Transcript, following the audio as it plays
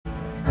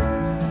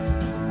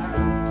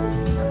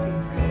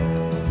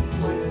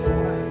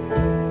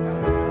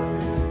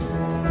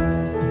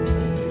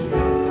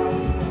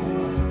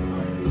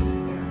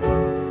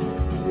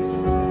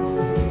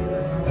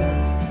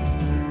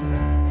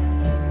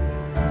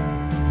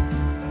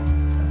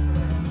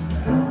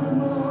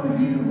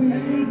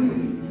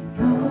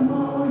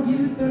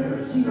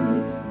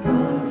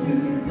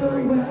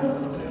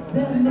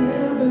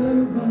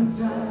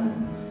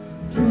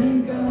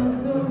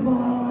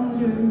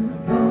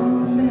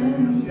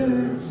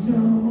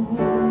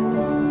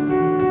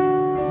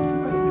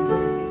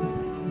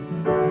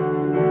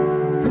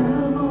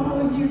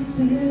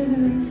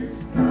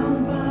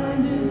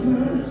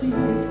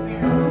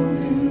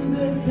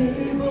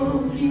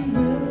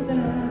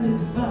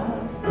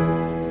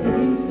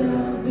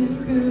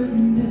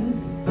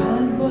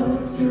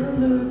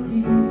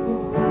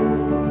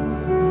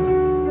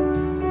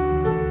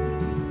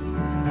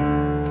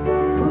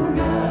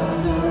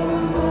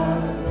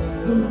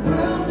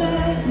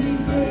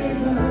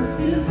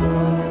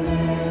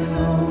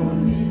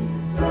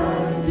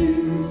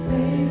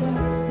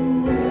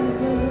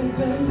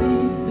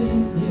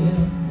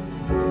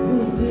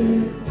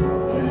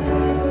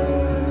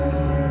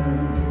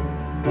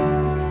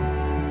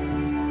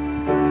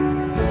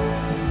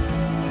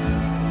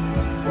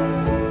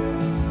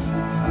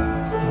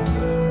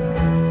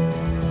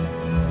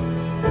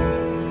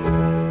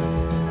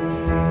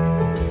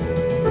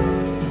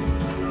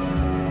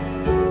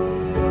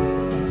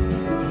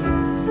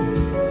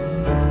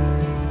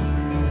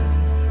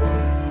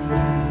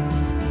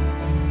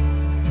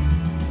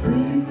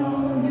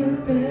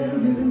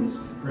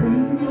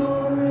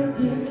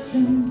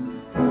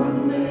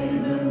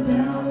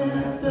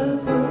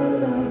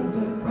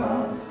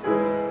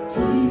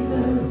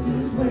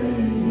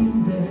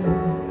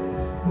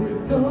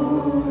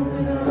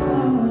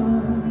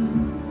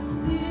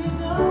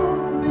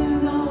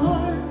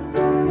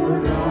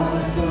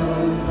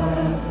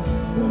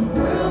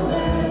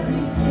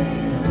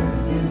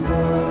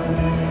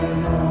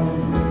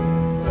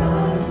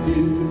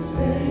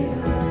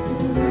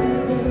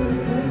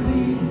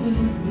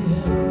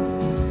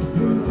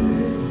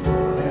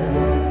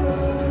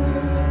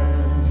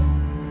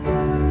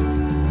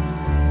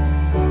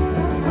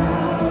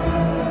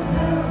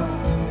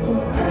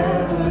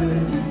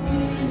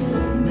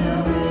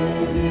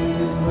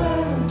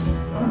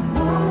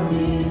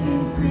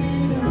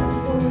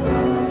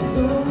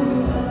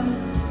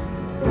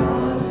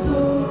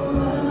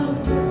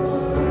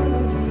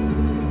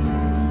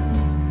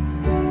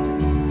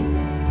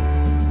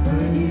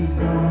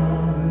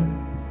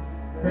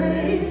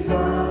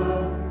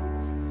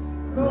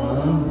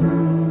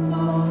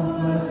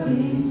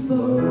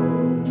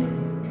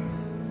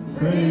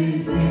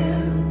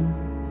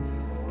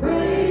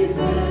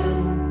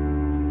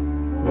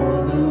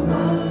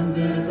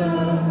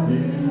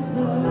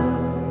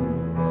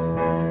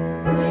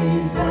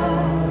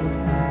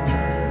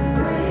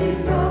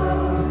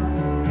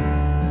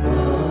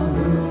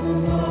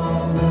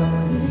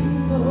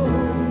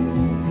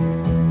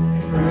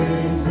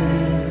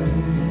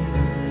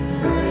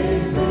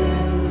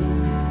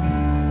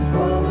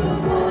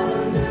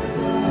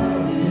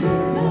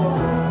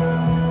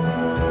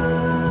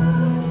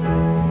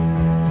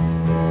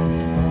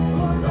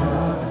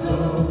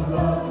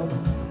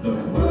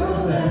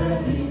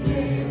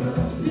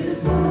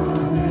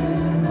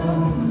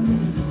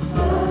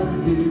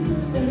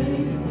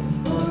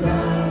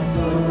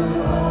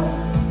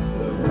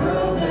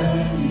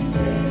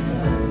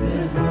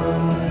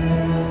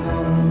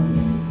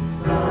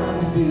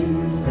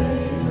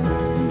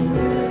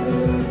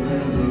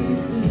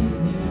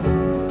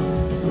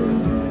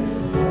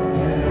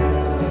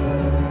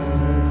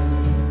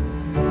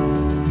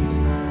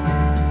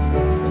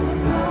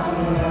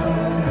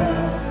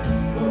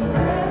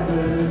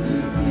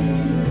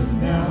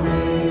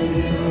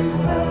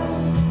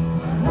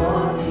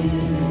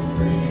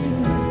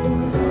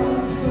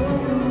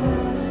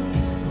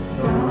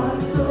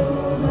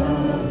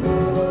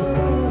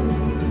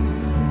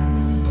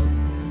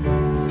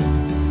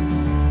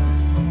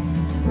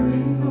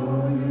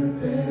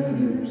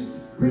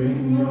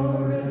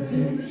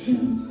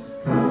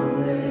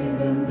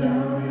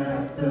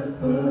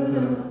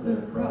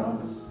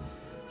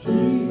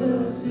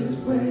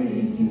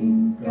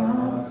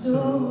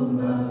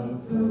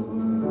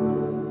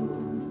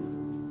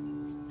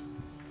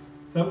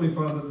Heavenly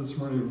Father, this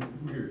morning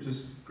we are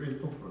just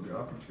grateful for the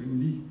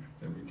opportunity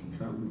that we can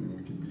come and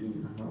we can be in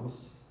your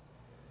house.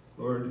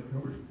 Lord,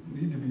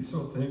 we need to be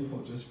so thankful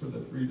just for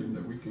the freedom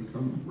that we can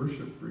come and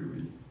worship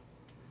freely.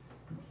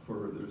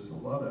 For there's a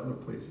lot of other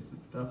places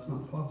that's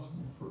not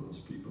possible for those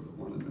people that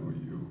want to know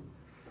you.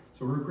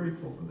 So we're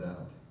grateful for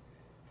that.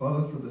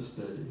 Father, for this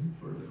day,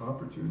 for the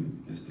opportunity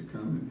just to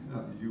come and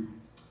have you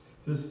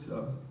just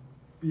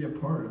be a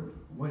part of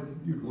what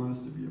you'd want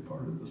us to be a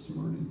part of this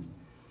morning.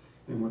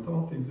 And with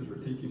all things that are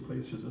taking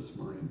place here this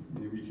morning,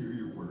 may we hear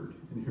your word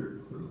and hear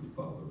it clearly,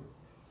 Father.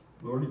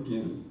 Lord,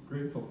 again,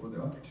 grateful for the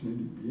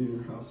opportunity to be in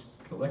your house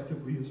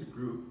collectively as a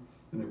group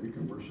and that we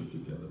can worship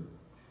together.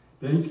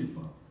 Thank you,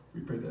 Father.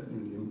 We pray that in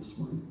your name this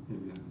morning.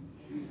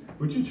 Amen.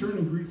 Would you turn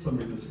and greet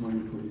somebody this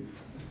morning, please?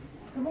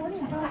 Good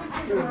morning,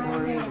 Father. Good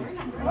morning.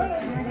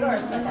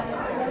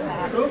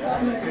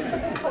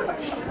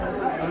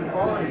 I'm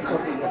falling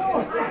cookie.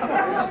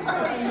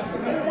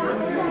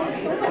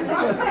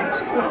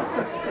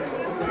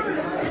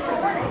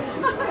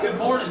 Good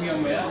morning,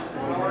 young man.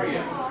 How are you?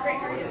 Great,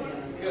 how are you?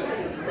 Good.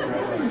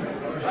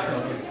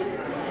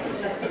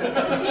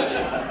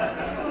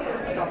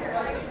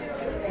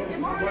 Good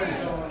morning.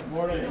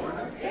 Morning.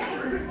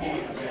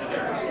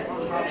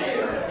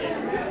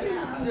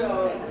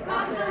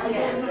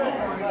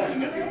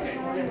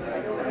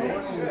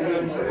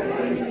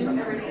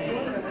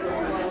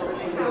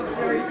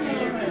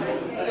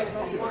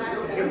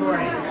 Good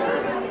morning.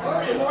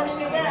 Good morning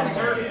again,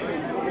 sir.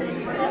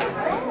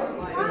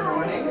 Good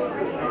morning. Good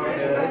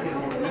morning.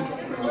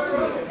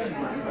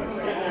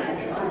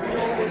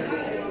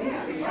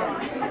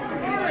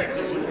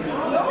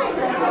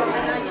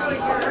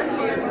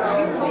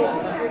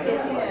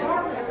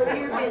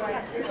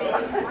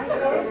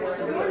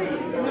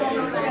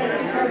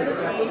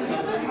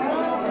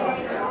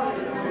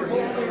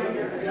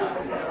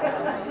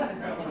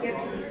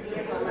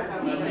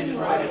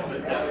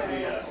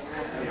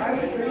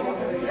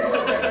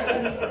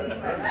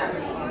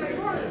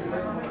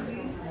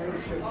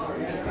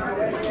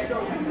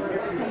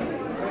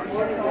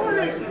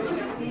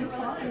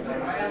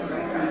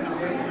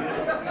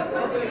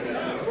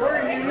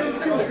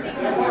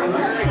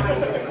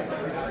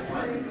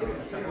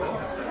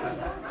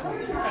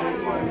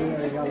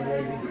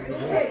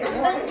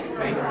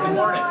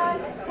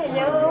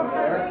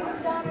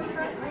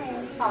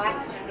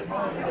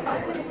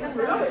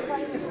 Hello.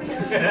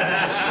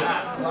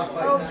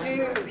 Oh,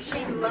 dude,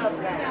 she loved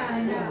that.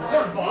 And,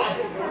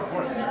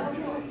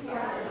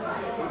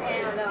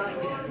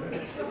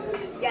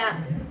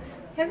 yeah.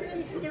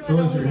 Everybody's still So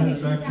as you're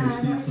headed back to your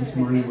seats this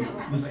morning, we'll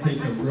just take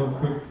a real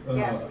quick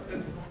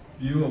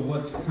view of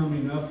what's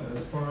coming up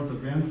as far as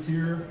events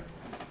here.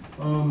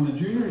 The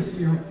junior and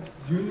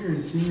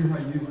senior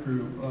high youth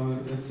group,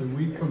 it's a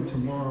week from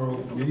tomorrow,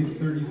 May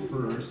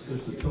 31st.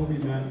 There's a Toby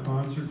Mac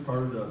concert,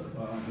 part of the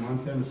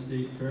Montana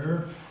State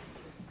Fair.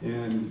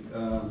 And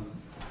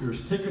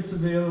there's tickets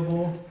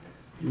available.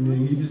 You may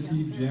need to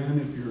see Jen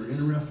if you're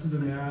interested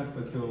in that,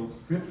 but they'll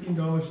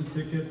 $15 a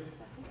ticket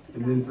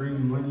and then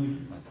bring money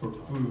for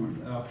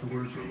food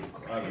afterwards. Or,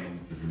 I don't know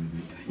what they're going to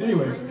do.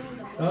 Anyway,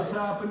 that's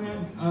happening.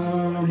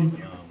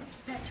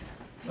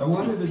 I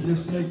wanted to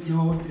just make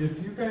note,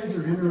 if you guys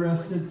are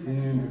interested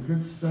in a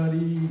good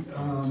study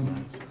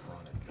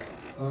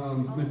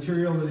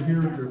material that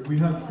here, we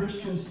have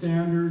Christian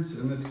Standards,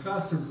 and it's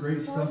got some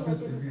great stuff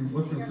if you're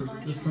looking for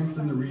just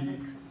something to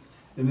read.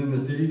 And then the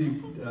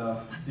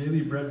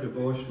daily bread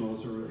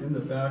devotionals are in the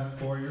back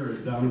foyer or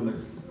down in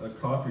the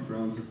coffee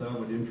grounds if that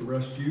would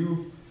interest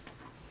you.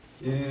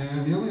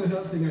 And the only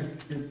other thing I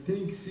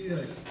could see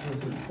that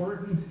was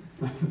important,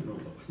 I don't know.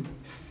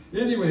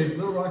 Anyway,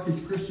 Little Rockies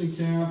Christian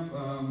Camp,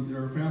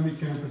 their family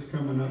camp is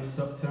coming up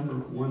September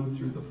 1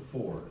 through the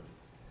 4th.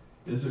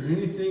 Is there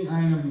anything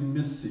I am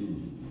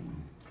missing?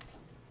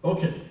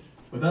 Okay,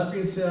 with that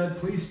being said,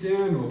 please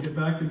stand. We'll get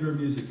back into our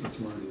music this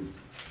morning.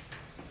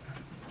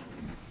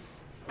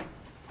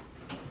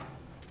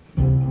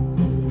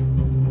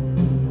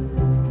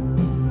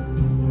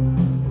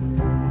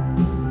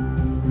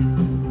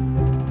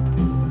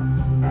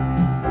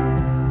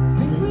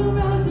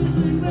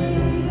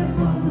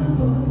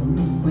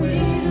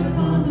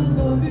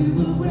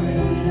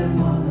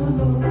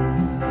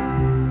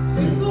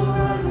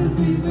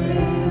 We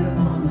wait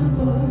upon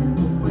the Lord.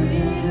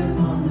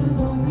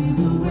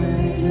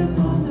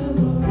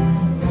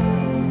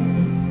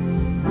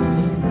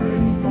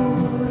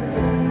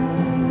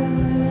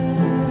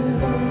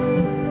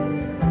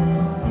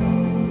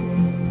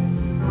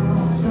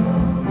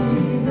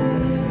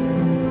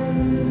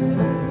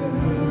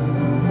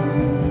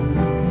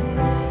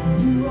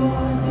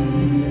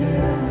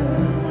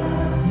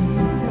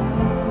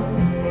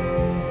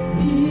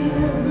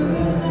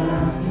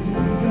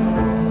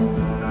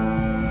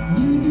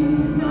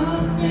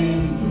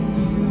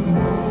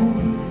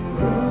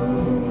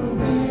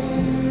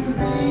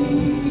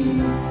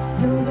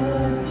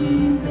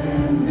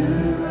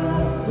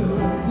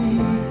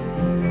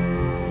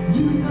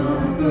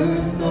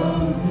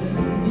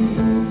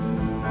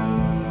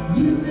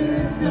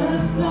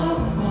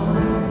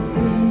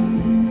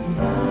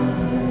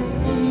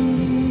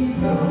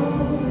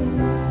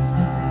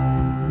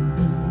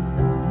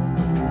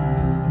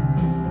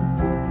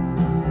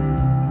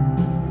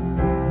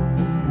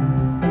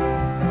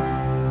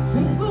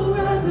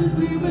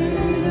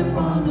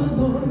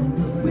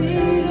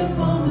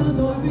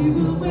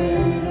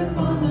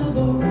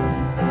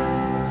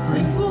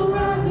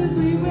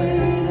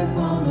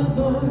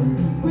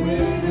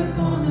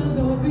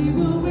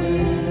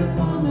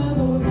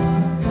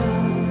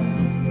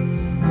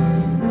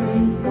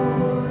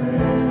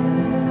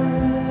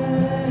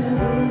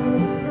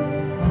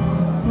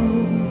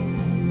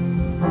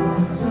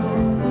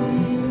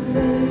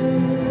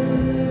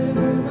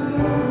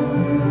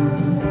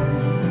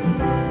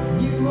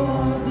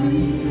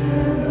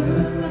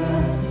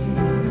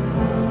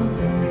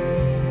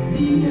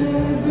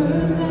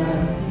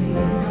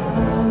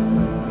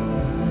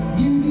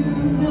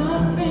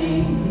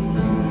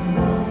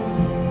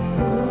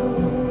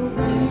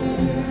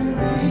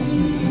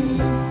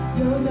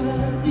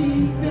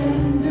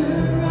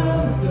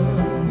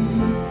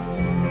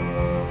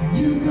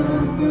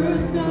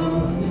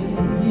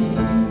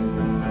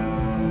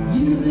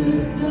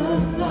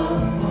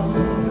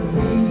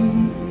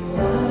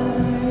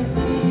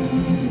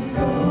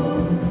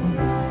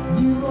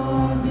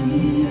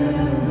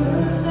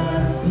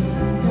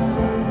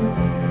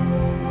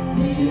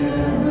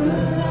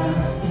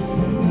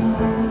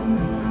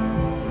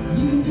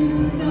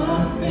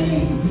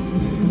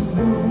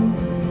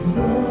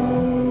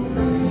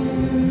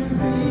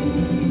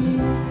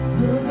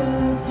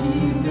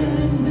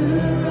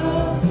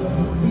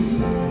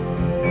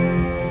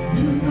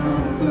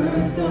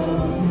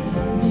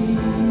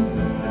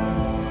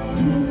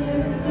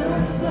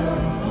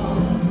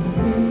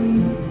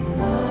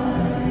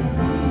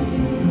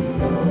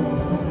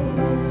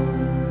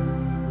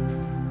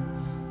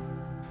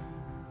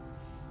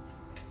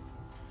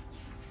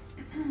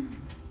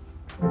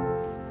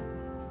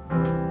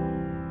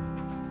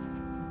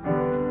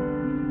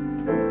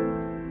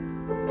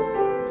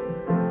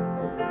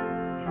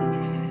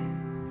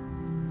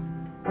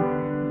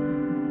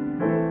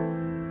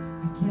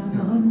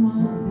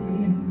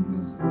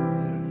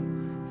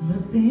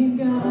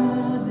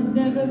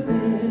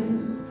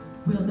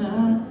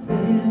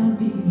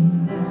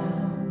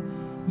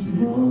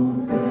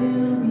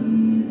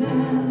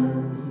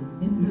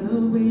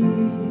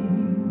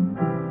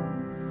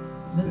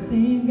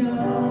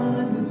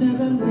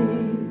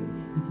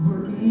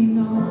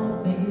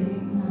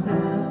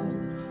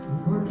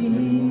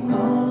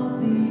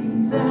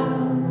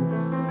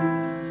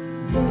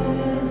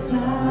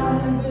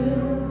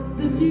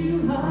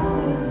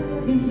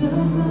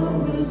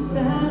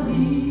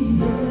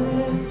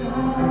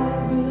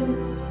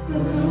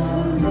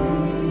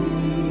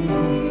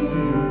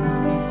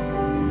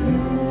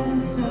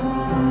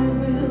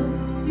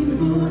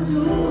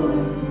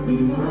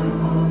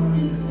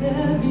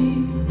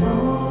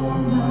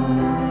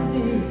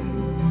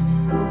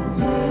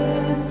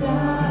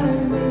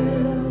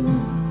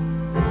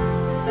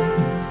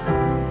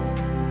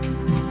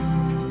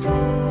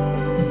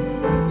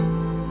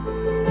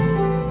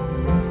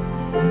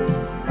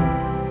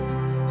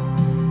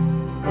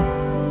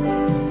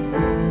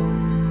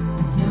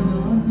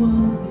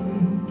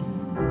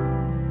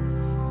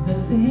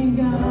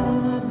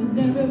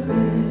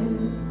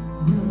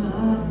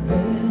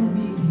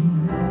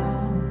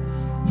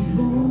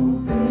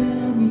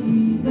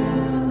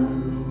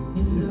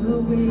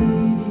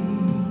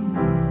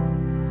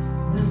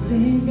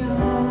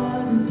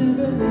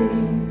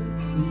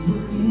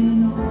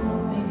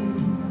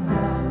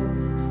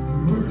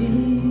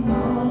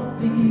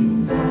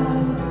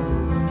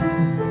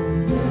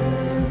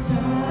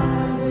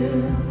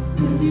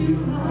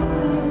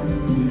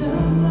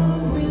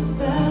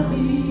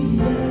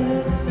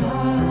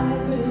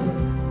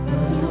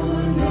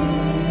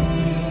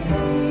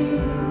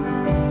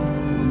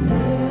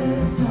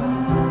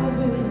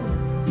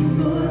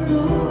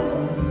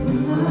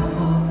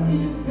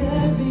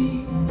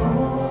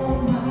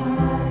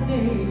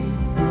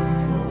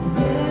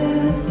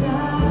 Yes,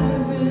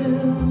 I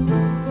will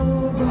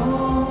for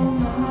all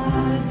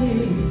my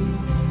days.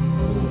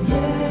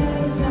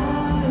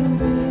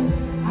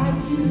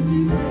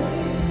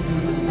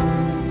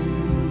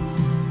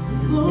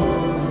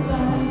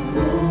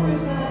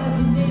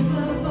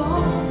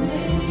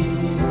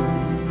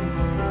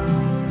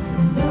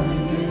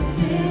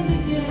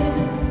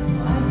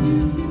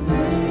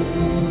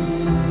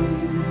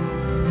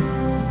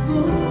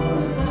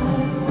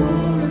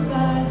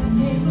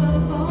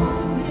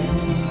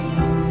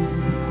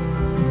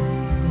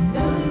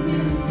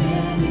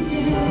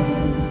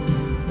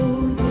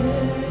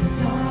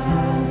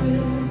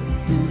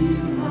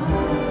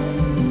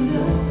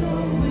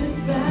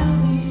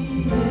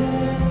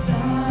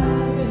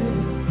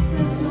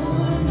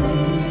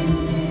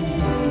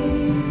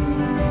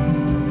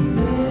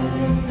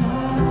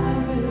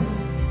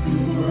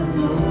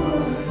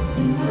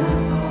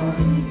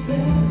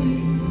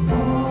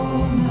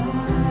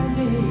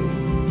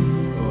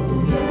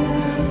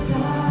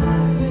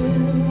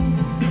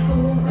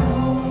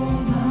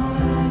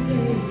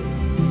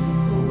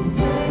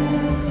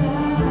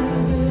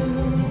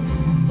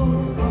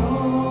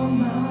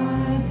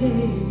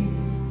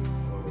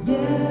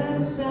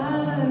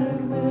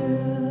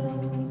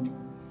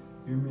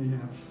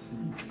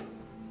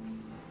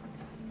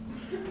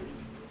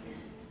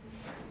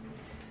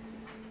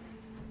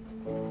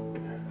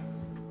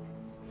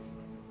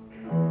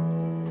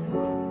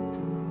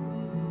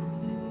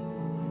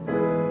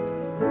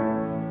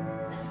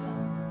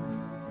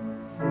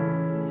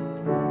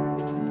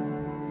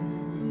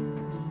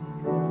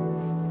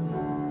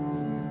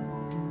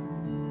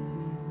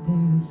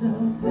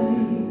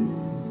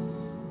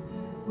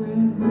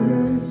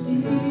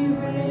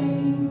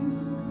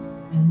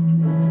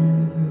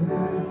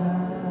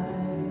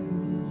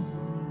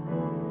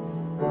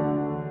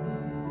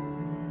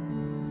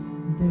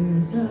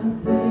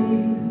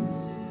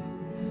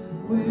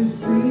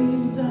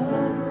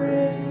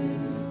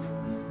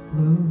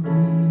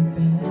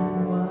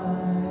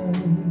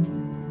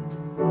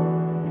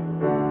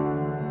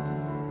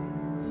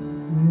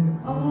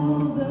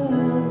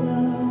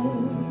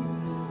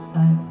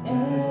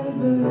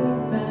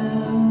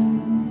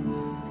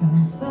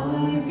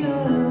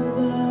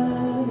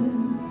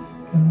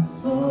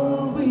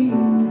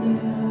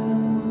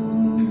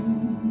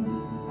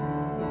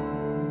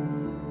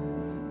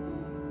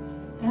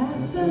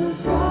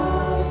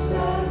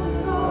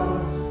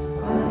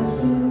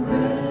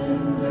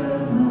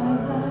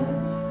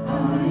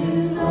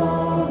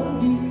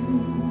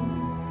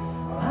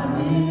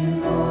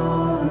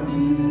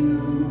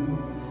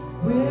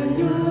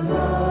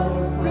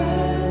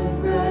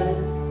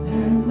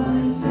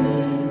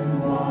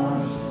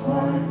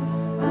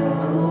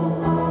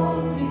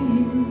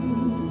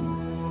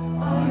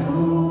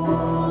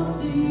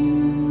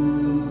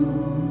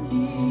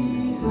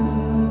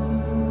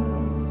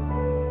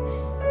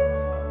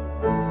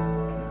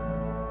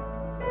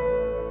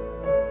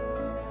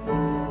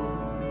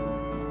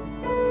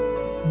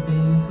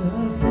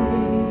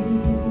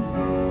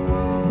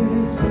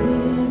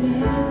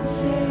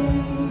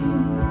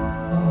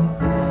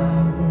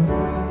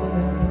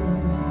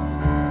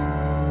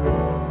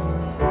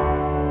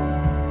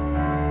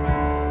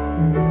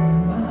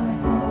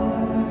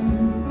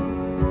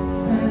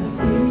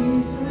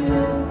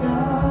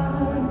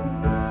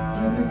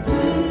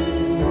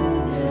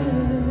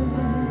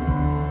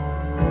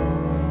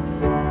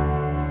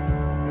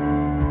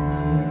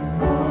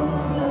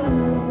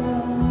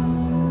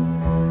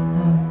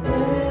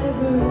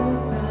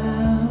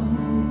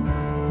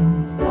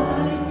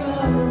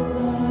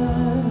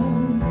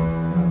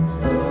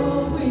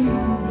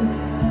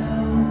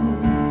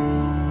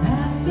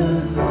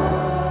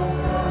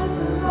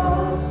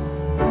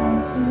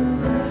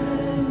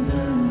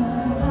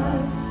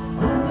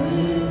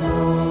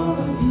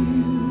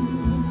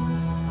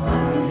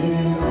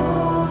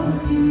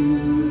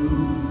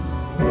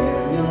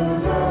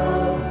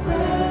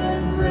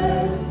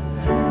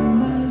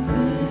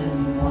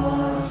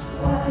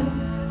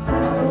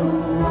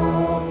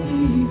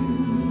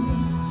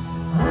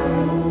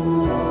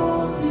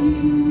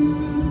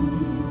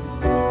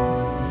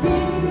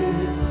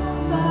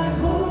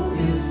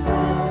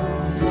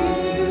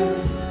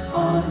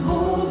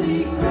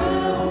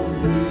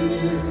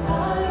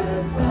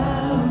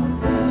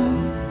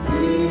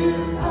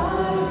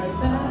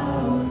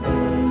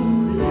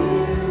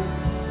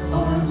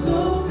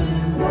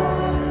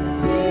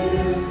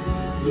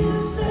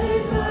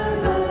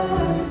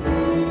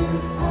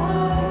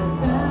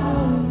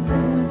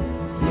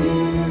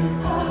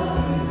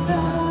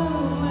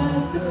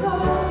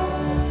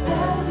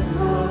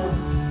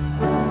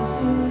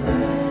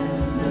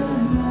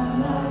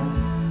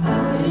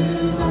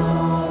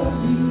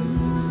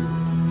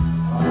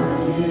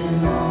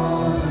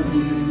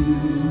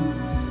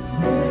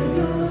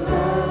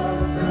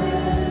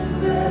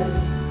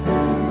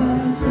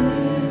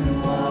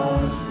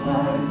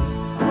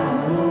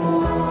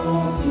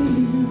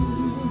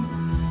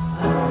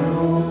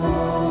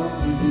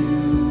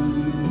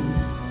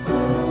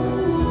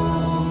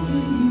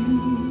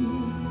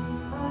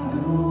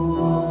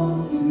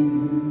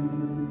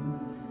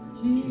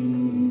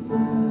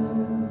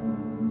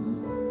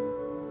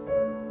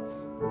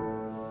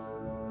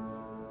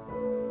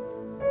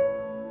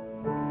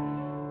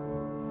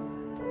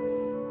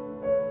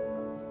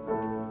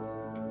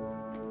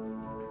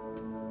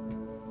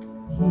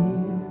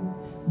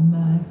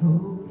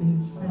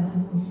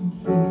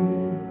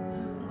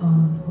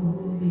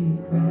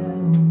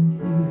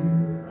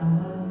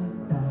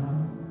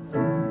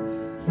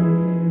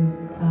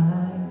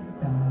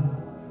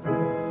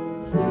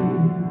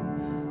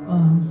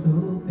 arms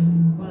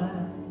open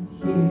wide.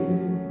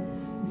 Here,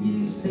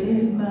 you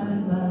saved my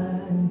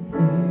life.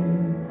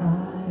 Here I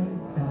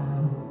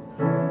bow.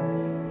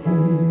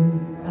 Here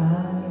I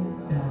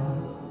bow.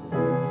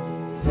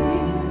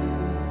 Here,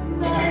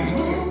 my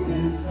hope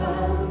is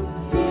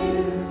found.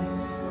 Here,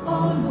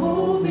 on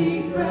holy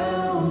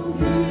ground.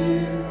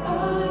 Here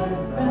I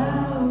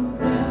bow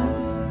down.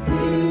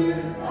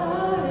 Here I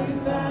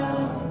bow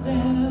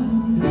down.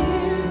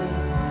 Here,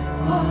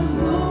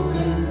 arms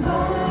open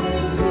wide.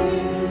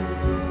 Here,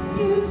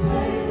 you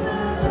say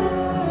my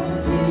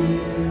life.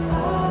 Here I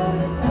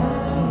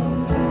bow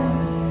down.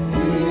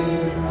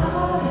 Here I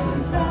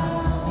bow.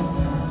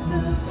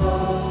 The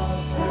cross,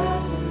 at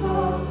the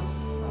cross,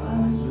 I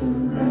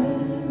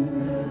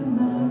surrender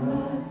my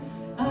life.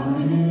 I'm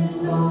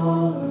in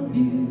all of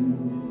you.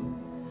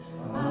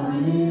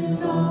 I'm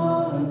in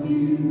all of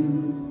you.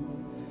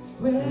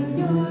 Where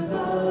your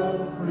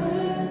love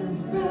ran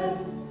red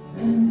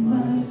and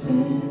my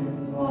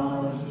sin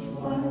washed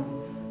white.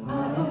 I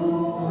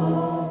owe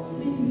all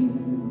to you.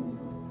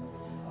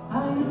 I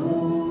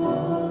owe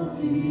all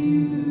to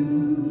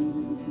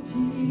you,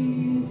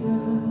 Jesus.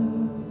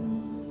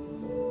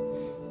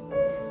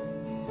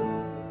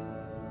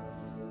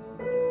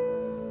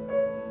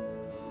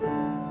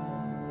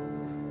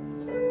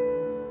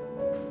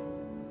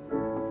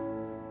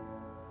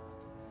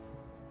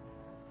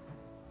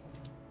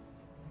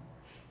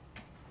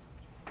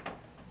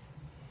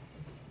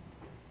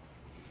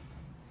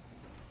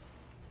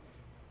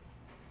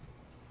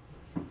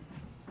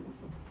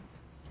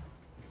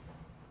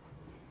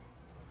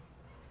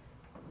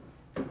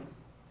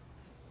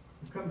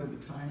 We've come to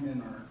the time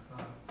in our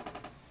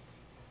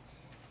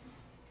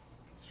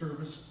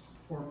service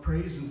for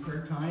praise and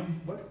prayer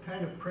time. What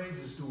kind of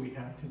praises do we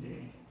have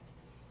today?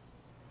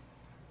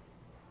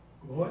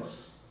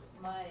 Lois?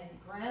 My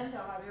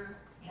granddaughter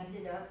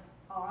ended up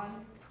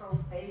on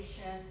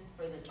probation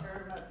for the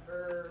term of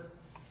her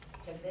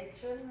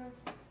conviction,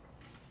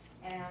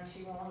 and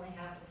she will only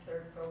have to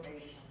serve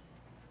probation.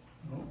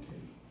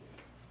 Okay.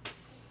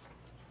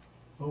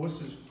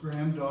 Lois's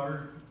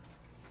granddaughter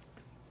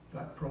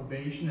got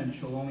probation and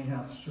she'll only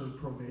have to serve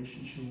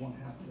probation. She won't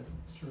have to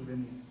serve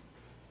any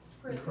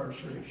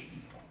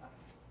incarceration.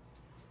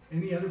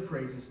 Any other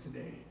praises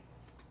today?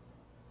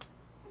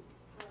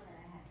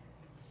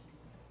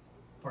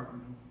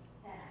 Pardon me?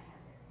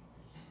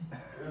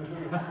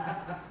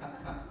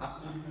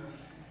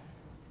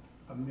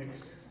 a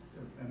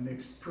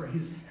mixed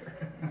praise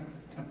there.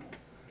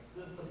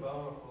 Just a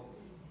bountiful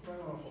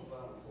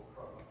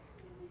crop.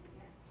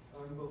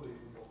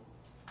 Unbelievable.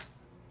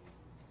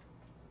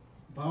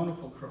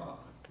 Bountiful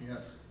crop,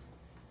 yes.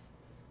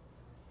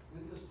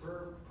 And just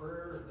prayer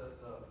that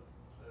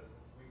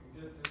we can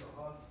get through the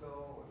hot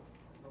spell and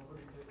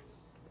nobody gets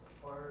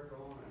fire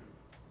going and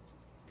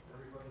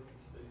everybody can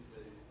stay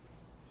safe.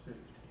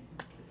 Safety,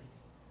 okay.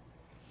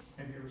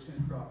 Have you ever seen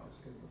a crop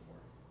this good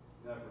before?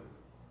 Never.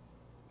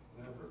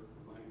 In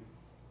my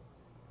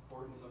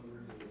 40-some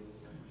years of this,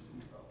 I've never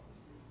seen a crop this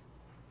good.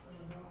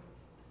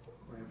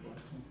 Quite a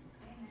blessing.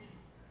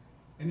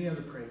 Any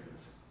other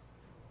praises?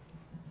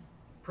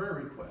 Prayer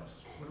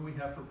requests. What do we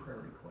have for prayer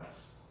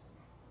requests?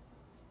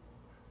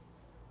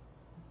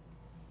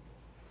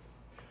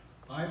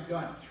 I've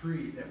got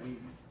 3 that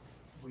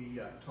we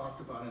talked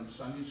about in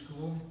Sunday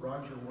school.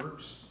 Roger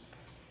Works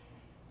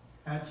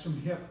had some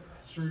hip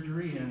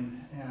surgery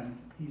and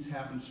he's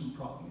having some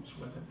problems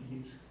with it.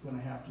 He's going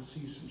to have to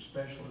see some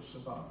specialists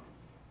about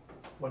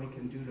what he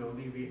can do to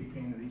alleviate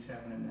pain that he's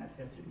having in that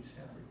hip that he's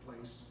had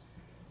replaced.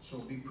 So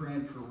be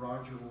praying for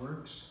Roger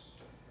Works.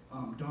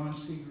 Don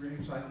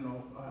Seagraves, I don't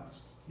know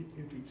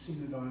if you'd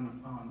seen it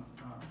on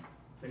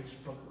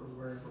Facebook or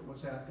wherever it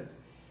was at, that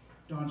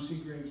Don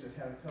Seagraves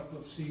had a couple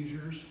of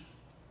seizures,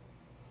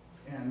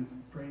 and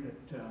pray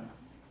that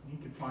he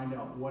could find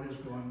out what is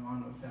going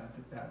on with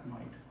that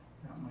might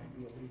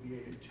be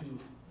alleviated too,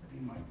 that he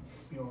might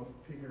be able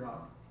to figure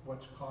out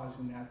what's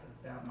causing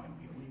that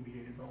might be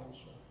alleviated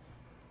also.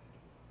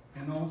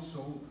 And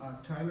also,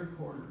 Tyler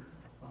Corder,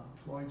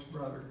 Floyd's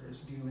brother, is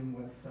dealing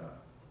with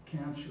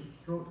cancer,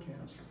 throat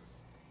cancer.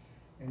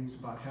 And he's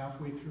about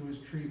halfway through his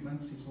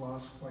treatments. He's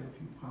lost quite a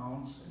few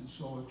pounds. And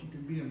so if you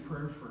could be in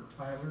prayer for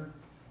Tyler.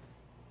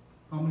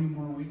 How many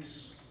more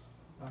weeks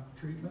of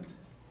treatment?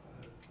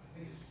 I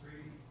think it's 3.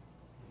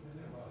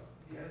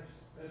 He had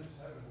been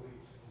 7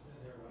 weeks. He's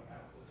been there about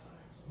half the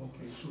time. So.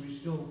 Okay, so he's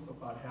still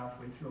about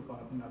halfway through,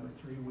 about another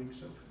 3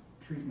 weeks of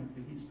treatment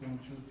that he's been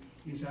through.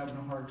 He's having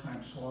a hard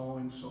time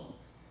swallowing, so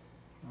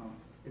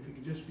if you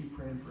could just be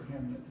praying for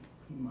him that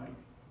he might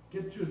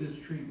get through this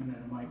treatment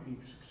and it might be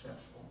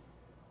successful.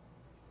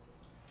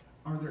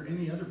 Are there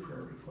any other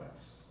prayer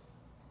requests?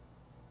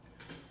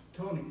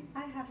 Tony?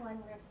 I have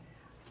one.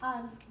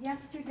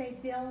 Yesterday,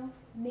 Bill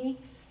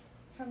Meeks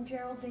from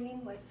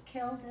Geraldine was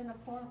killed in a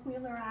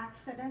 4-wheeler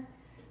accident,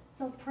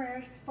 so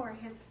prayers for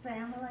his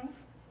family.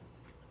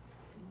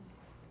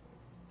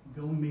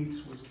 Bill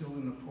Meeks was killed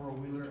in a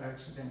 4-wheeler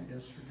accident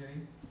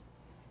yesterday.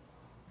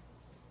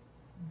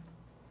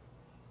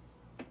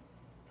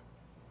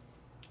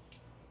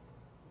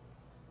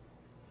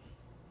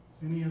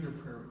 Any other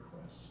prayer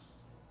requests?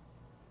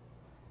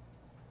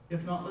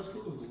 If not, let's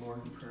go to the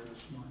Lord in prayer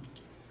this morning.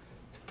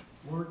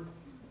 Lord,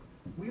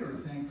 we are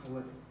thankful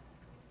that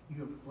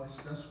you have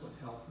blessed us with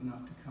health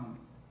enough to come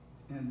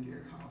into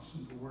your house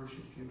and to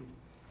worship you.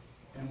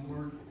 And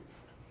Lord,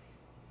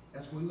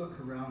 as we look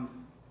around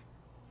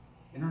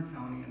in our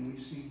county and we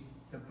see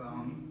the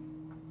bounty,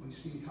 we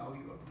see how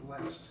you have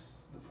blessed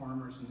the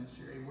farmers in this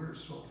area, we're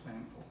so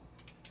thankful.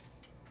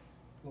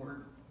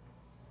 Lord,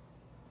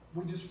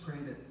 we just pray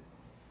that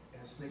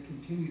as they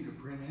continue to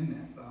bring in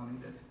that bounty,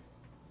 that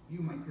you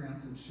might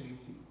grant them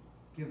safety,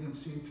 give them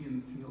safety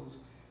in the fields.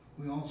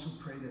 We also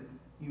pray that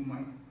you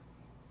might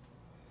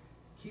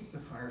keep the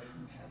fires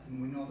from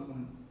happening. We know that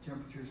when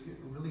temperatures get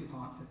really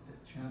hot, that the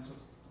chance of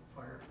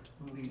fire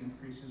really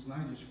increases, and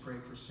I just pray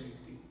for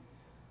safety.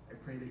 I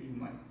pray that you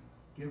might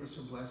give us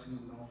a blessing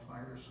of no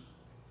fires,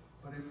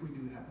 but if we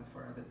do have a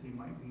fire, that they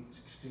might be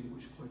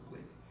extinguished quickly.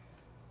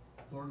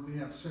 Lord, we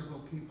have several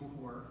people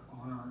who are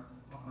on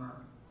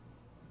our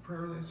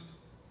prayer list.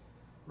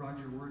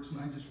 Roger Works,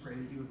 and I just pray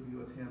that you would be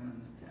with him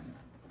and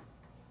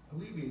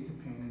alleviate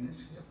the pain in his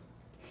hip.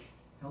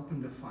 Help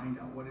him to find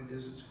out what it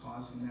is that's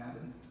causing that,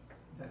 and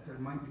that there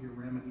might be a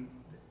remedy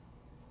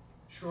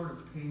short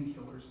of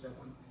painkillers that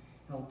would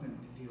help him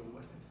to deal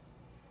with it.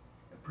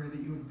 I pray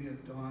that you would be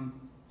with Don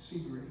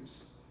Seagraves,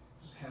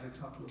 who's had a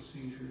couple of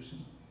seizures,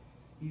 and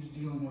he's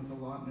dealing with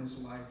a lot in his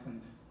life,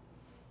 and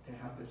to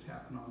have this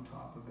happen on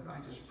top of it, I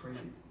just pray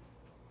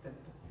that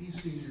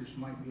these seizures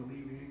might be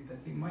alleviated,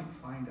 that they might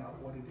find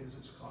out what it is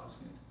that's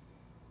causing it,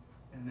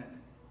 and that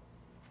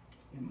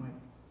it might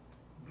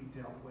be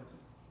dealt with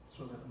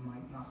so that you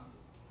might not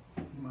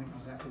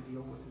have to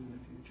deal with it in the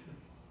future.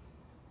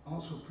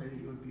 Also pray that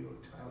you would be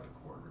with Floyd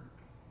Corder.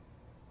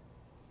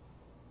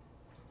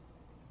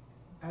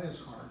 That is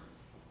hard.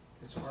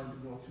 It's hard to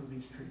go through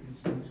these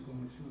treatments, and he's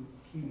going through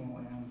chemo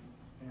and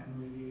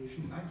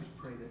radiation. I just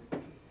pray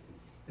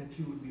that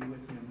you would be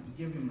with him and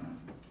give him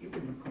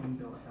a clean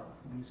bill of health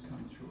when he's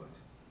come through it.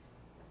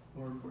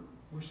 Lord,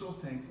 we're so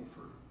thankful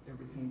for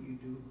everything you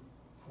do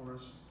for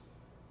us.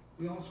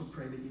 We also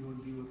pray that you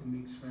would be with the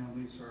Meeks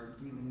families who are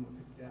dealing with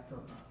the death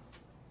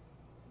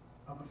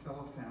of a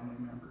fellow family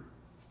member.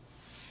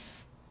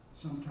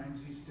 Sometimes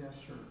these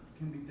deaths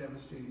can be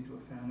devastating to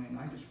a family, and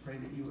I just pray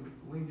that you would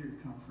lay your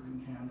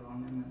comforting hand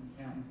on them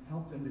and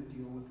help them to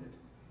deal with it.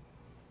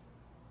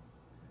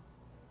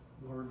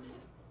 Lord,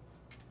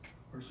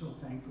 we're so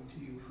thankful to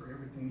you for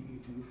everything that you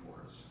do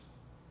for us.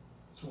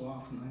 So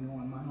often, I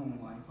know in my own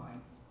life,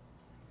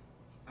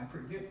 I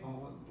forget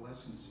all of the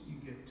blessings that you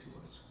give to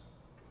us,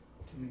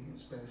 to me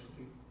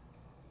especially.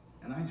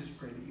 And I just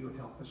pray that you would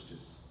help us to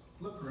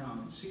look around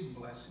and see the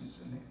blessings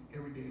in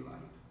everyday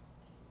life.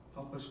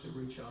 Help us to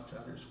reach out to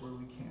others where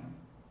we can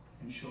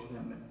and show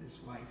them that this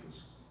life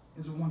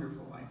is a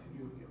wonderful life that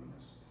you have given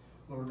us.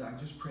 Lord, I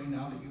just pray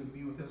now that you would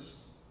be with us,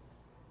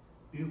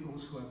 be with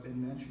those who have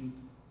been mentioned.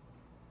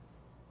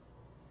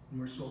 And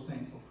we're so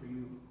thankful to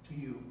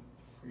you,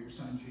 for your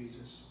son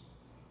Jesus.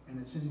 And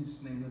it's in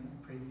his name that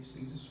I pray these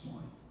things this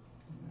morning.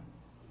 Amen.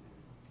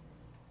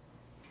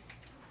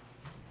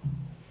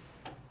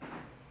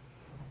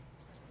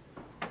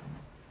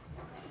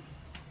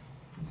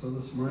 So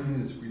this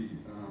morning, as we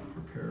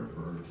prepare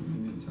for our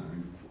communion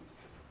time,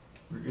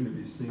 we're going to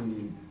be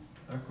singing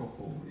Echo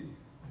Holy.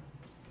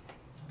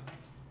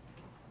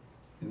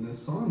 And this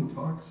song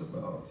talks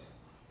about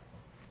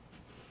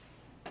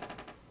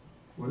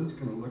what it's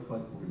going to look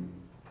like when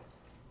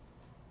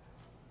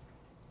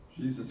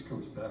Jesus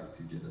comes back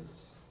to get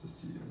us, to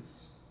see us.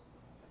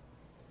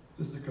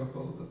 Just a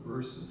couple of the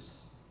verses.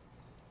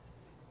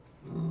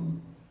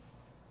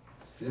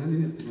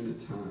 Standing at the end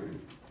of time,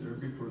 there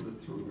before the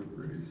throne of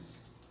grace,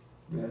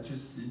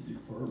 majesty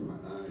before my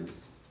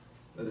eyes,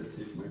 let it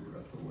take my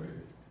breath away.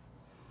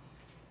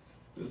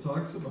 It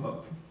talks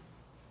about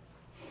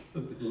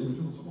that the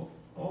angels will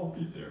all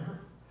be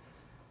there,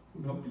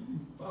 and they'll be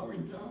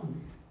bowing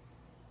down.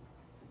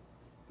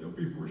 They'll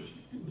be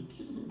worshiping the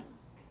King.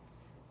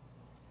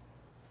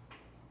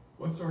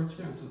 What's our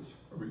chances?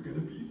 Are we going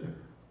to be there?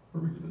 Are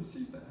we going to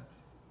see that?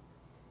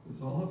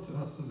 It's all up to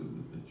us as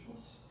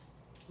individuals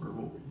where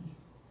we'll be.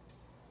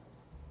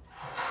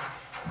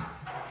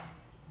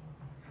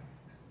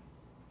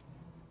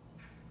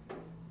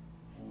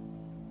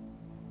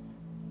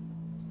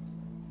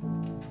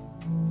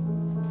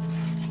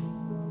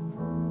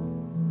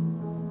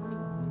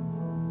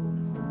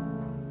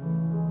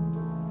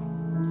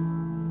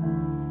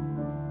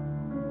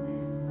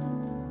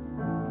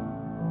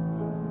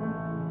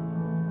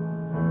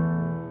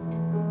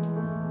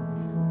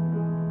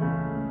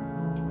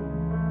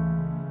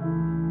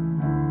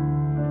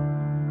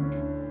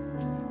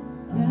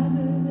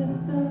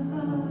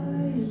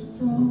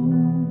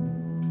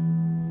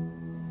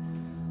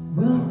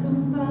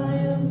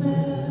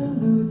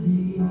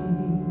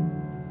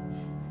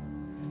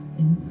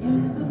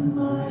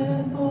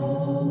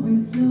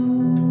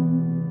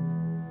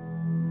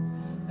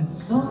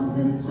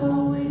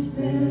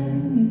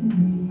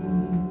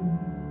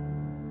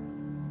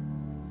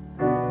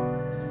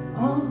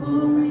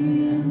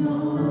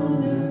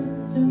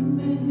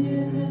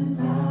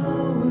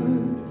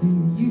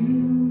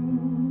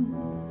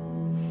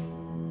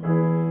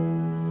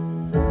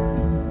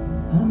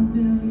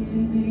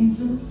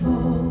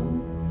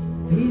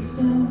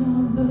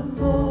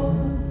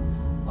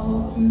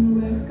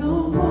 to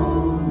echo,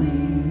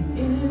 holy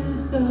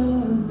is the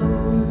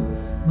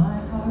Lord. My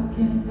heart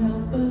can't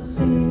help but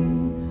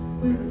sing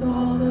with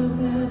all of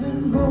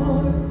heaven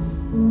roar.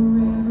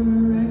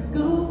 Forever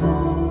echo,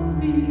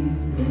 holy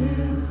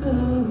is the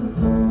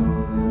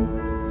Lord.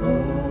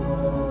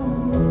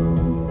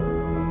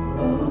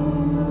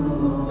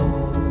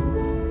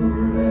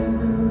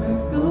 Forever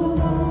echo,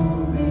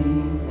 holy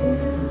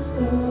is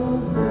the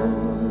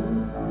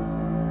Lord.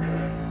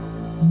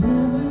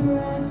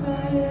 Memorized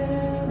by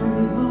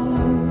every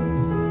heart,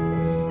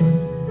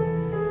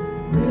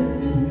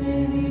 written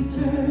in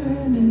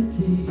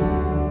eternity.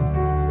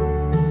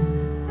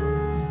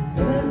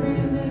 Every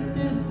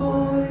lifted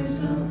voice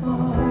of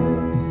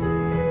heart,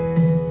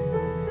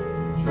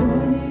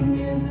 joining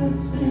in the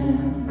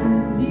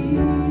symphony.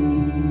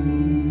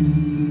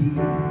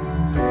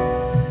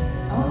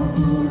 All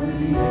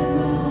glory and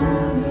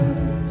honor,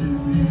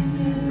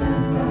 dominion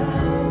and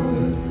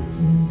power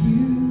to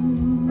you.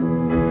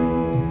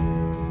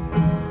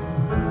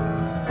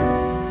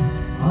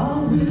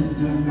 All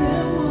wisdom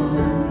and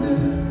wonder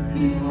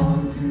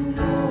belong to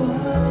no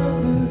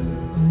other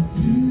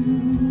but you.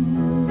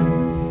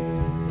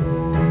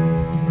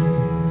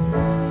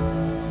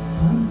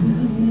 A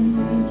million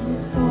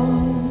angels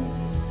fall,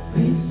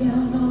 face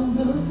down on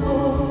the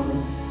floor,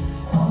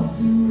 all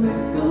to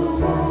echo,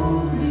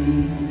 holy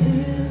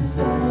is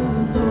the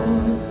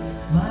Lord.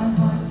 My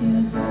heart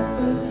can't help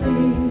but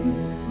sing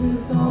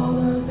with all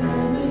of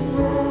heaven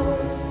roar.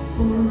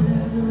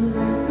 Forever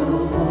echo,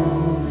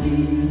 holy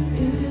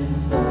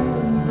is the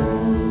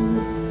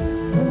Lord.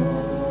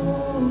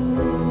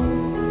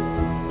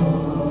 Oh, oh, oh.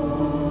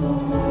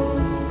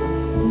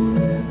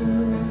 Forever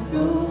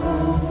echo,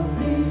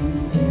 holy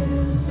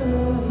is the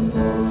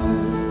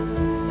Lord.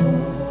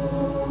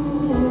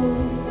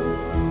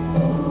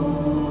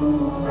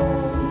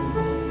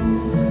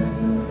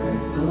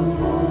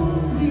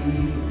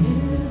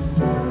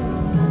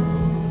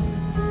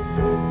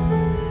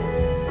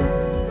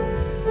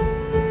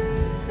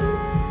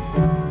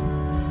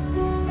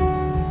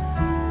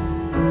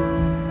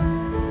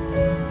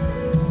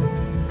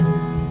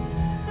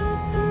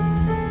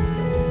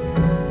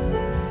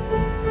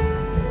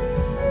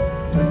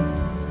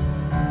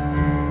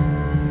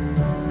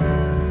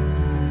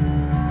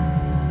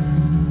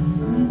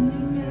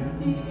 Standing at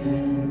the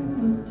end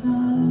of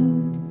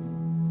time,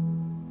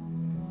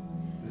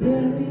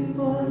 there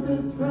before the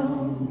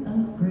throne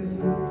of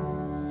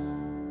grace,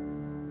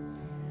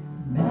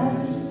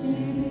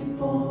 majesty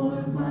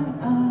before my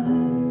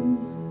eyes,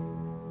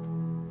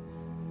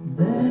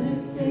 let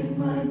it take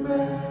my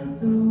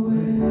breath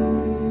away.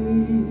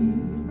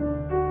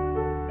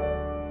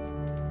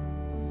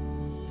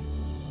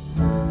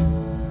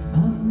 A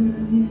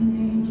million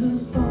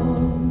angels fall,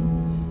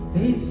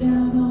 face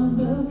down on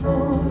the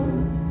floor,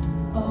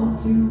 all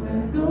to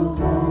echo,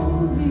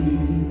 holy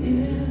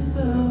is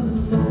the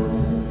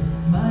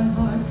Lord. My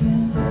heart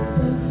can't help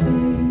but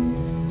sing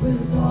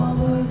with all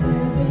of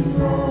heaven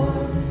roar.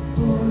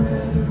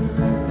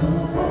 Forever echo,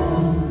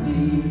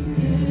 holy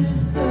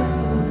is the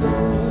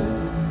Lord.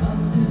 A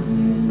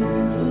million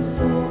angels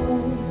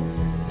fall,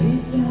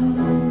 face down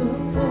on the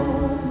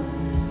floor,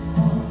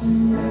 all to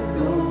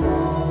echo,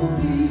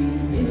 holy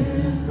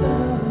is the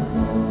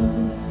Lord.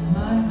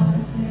 My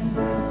heart can't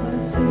help but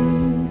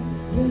sing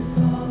with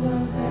all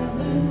of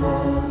heaven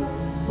roar.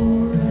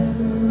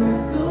 Forever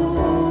echo,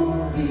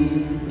 holy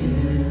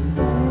is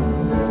the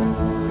Lord. Forever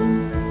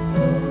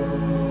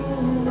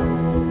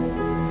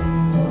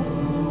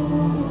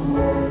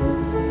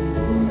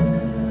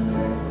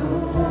echo,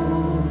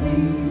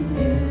 holy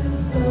is the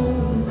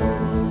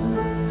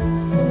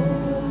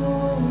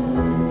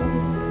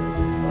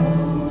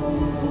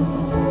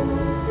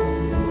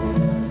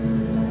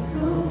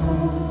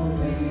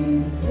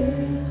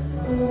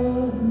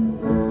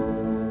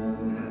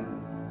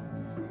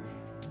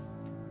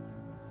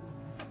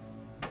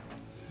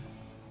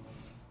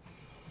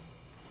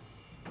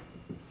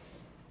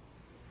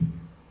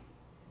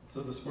So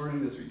this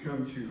morning, as we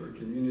come to our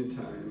communion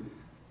time,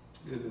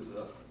 and as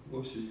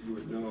most of you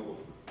would know,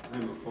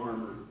 I'm a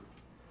farmer.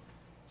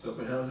 So if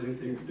it has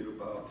anything to do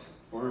about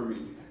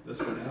farming, this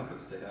one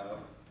happens to have.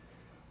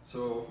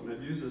 So, and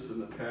I've used this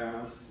in the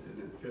past,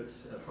 and it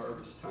fits at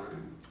harvest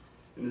time.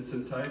 And it's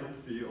entitled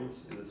Fields,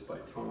 and it's by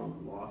Tom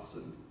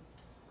Lawson.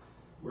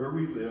 Where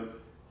we live,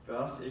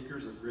 vast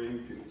acres of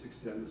grain fields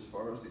extend as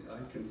far as the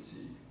eye can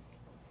see.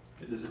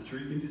 It is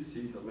intriguing to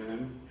see the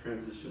land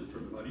transition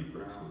from muddy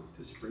brown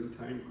to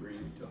springtime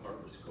green to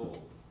harvest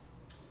gold.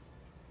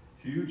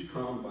 Huge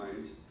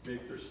combines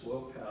make their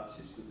slow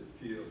passage through the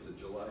fields in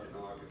July and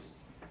August,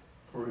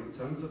 pouring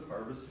tons of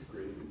harvested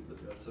grain into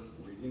the beds of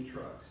waiting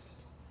trucks,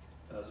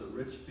 as the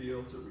rich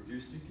fields are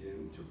reduced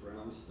again to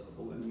brown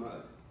stubble and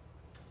mud.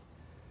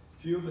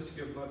 Few of us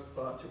give much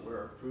thought to where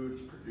our food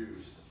is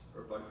produced,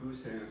 or by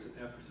whose hands and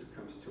efforts it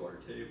comes to our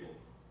table.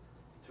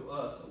 To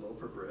us, a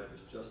loaf of bread is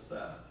just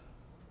that.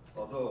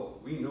 Although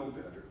we know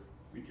better,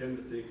 we tend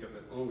to think of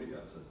it only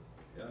as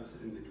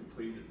in the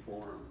completed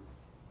form,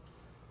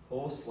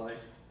 whole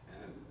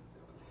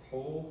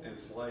and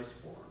sliced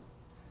form.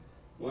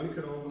 One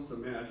could almost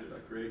imagine a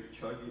great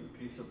chugging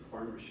piece of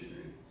farm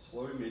machinery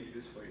slowly making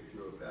its way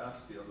through a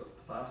vast field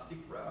of plastic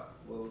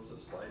wrapped loaves of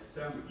sliced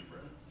sandwich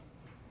bread.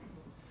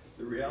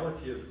 The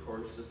reality, of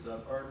course, is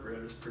that our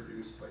bread is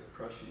produced by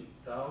crushing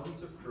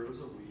thousands of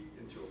kernels of wheat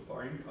into a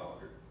fine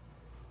powder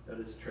that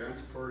is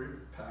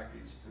transported,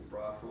 packaged, and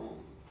brought home.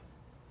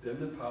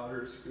 Then the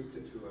powder is scooped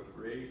into a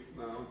great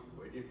mound,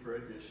 waiting for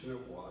addition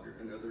of water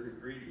and other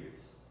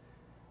ingredients.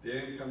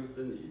 Then comes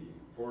the kneading,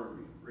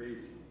 forming,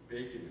 raising,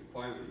 baking, and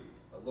finally,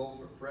 a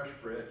loaf of fresh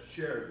bread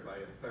shared by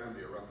a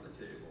family around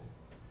the table.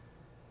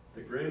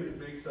 The grain that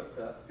makes up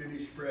that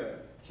finished bread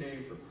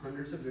came from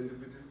hundreds of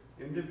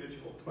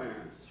individual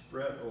plants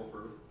spread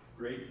over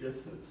great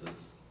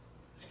distances,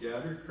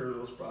 scattered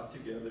kernels brought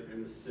together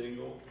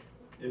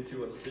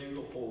into a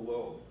single whole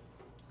loaf.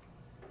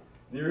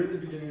 Nearing the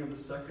beginning of the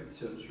 2nd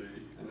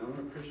century, an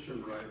unknown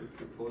Christian writer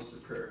composed a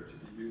prayer to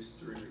be used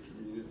during the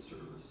communion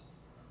service.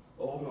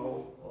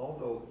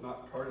 Although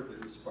not part of the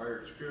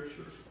inspired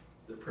scripture,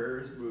 the prayer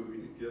is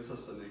moving and gives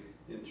us an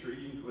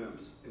intriguing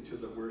glimpse into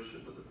the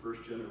worship of the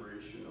first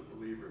generation of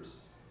believers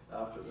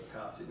after the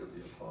passing of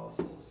the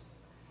apostles.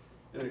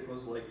 And it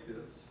goes like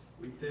this.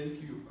 We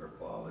thank you, our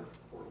Father,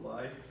 for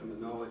life and the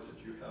knowledge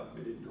that you have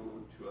made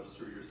known to us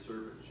through your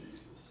servant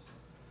Jesus.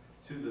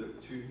 To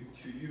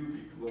you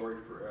be glory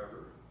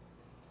forever.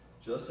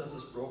 Just as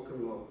this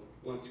broken loaf,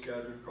 once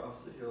scattered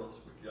across the hills,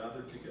 we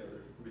gathered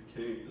together and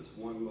became this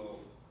one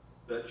loaf,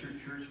 let your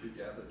church be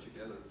gathered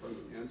together from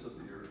the ends of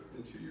the earth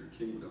into your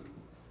kingdom.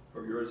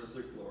 For yours is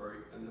the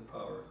glory and the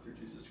power through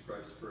Jesus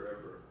Christ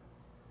forever.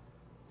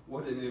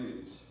 What an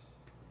image.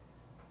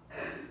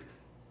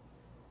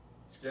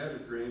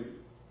 Scattered grain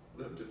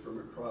lifted from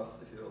across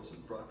the hills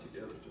and brought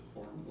together to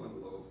form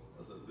one loaf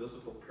as a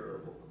visible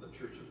parable of the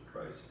Church of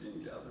Christ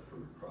being gathered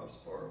from across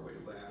faraway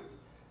lands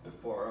and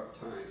far up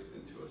times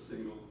into a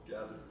single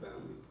gathered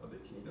family of the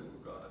kingdom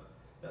of God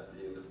at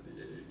the end of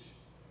the age.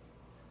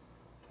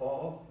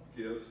 Paul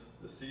gives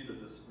the seed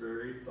of this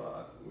very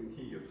thought when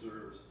he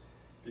observes,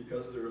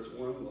 because there is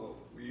one loaf,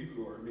 we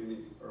who are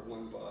many are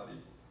one body,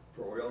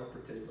 for we all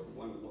partake of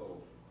one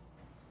loaf.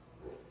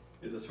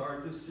 It is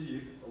hard to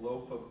see the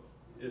loaf of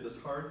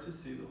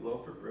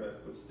bread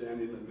when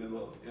standing in the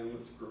middle of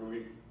endless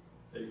growing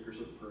acres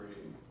of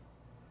grain.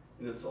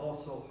 And it's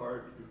also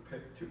hard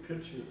to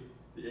picture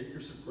the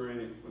acres of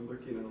grain when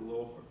looking at a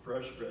loaf of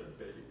fresh bread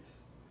baked.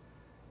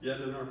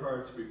 Yet in our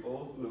hearts we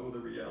both know the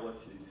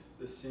realities,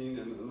 the seen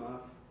and the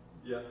not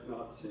yet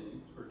not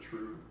seen, are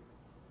true.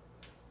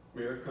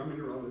 May our coming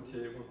around the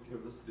table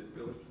give us the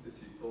ability to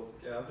see both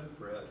gathered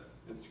bread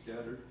and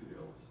scattered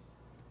fields,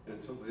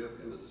 and to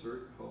live in a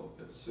certain hope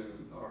that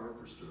soon our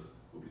harvester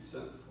will be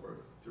sent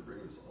forth to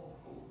bring us all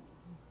home.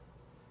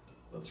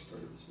 Let's pray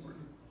this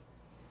morning.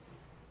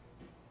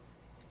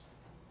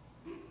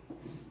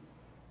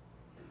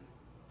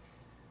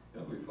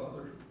 Heavenly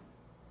Father,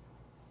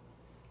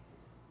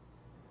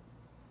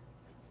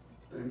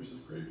 I'm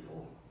just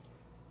grateful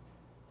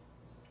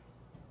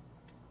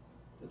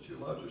that you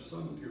allowed your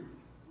Son to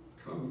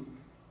come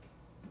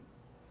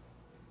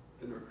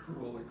in our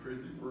cruel and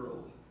crazy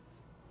world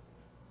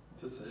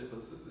to save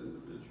us as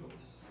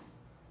individuals,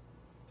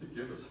 to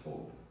give us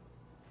hope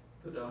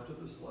that after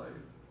this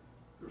life,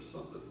 there's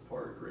something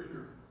far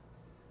greater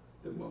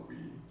than what we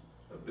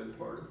have been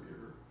part of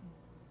here.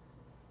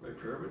 My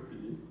prayer would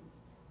be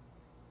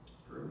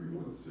for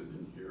everyone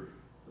sitting here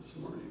this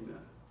morning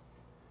that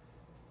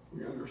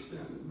we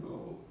understand and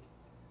know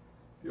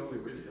the only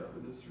way to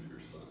heaven is through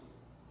your Son.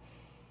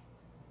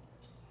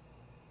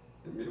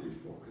 And may we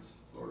focus,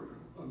 Lord,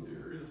 on the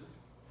areas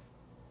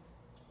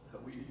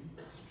that we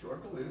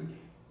struggle in.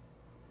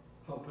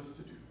 Help us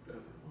to do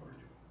better, Lord.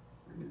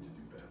 We need to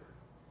do better.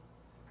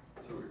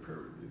 So we pray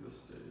with you this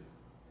day,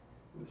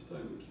 in this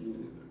time of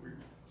communion, that we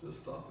just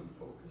stop and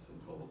focus and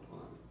dwell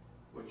upon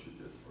what you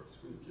did for us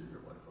when you gave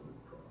your life on the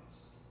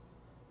cross.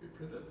 We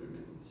pray that in your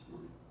name this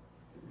morning.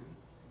 Amen.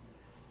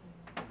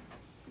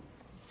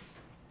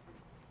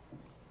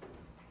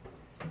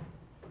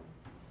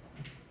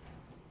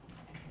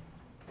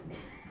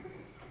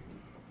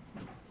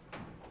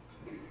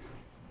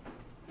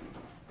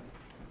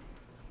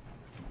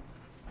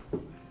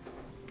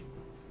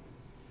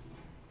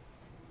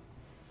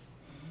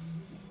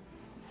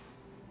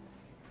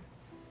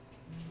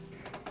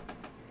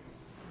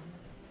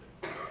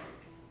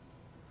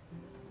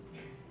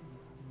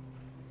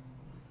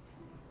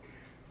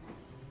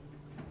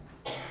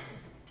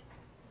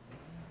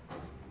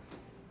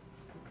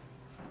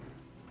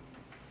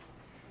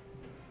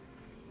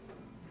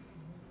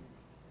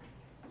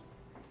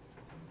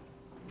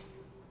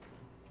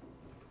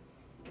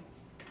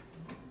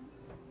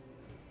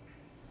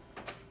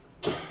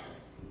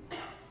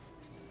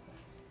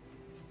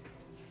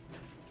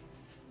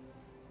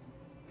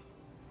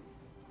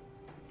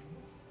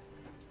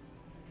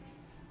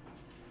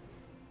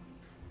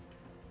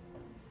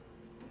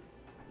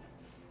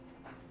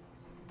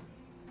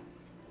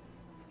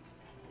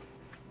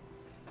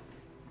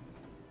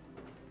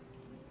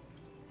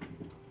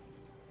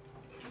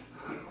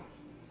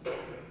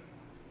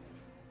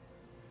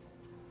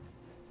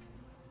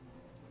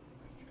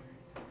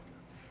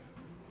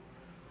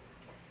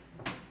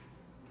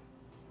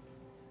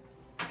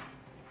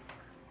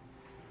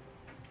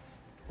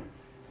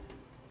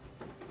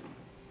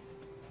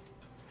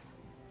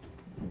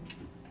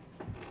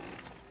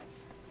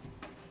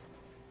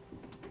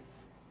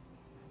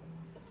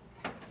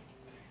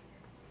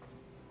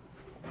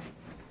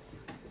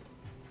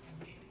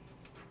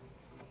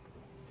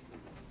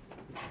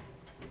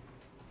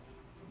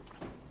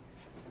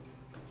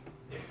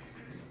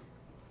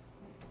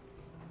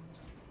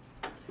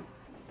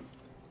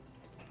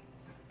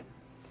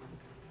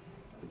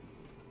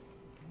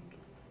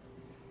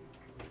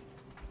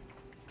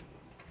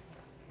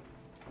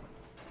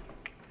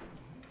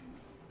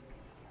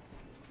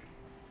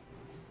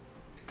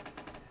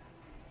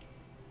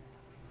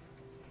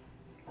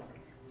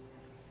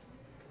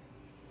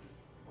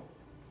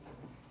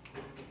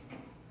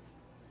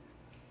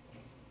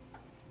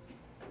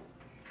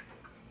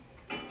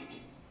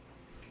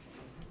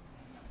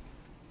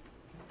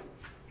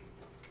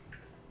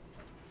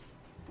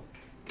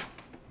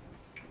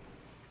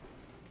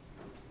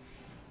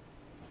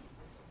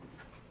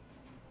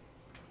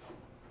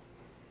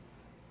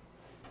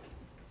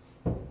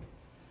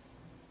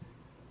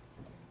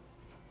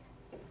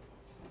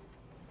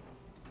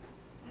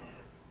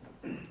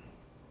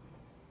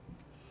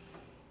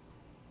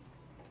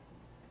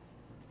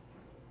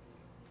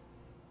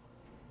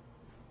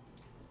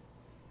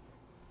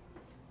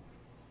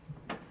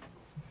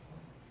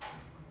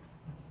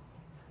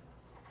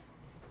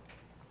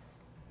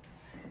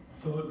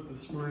 So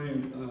this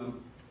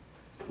morning,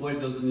 Floyd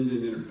doesn't need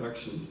any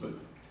introductions, but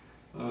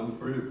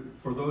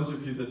for those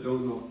of you that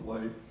don't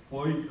know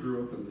Floyd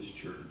grew up in this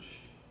church.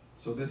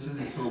 So this is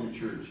his home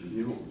church, and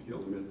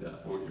he'll admit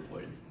that, won't you,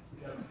 Floyd?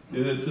 Yes.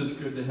 And it's just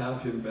good to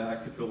have him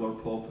back to fill our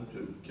pulpit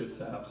in Kit's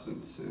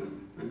absence,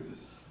 and I'm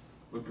just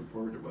looking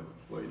forward to what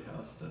Floyd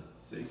has to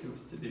say to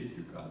us today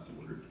through God's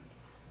Word.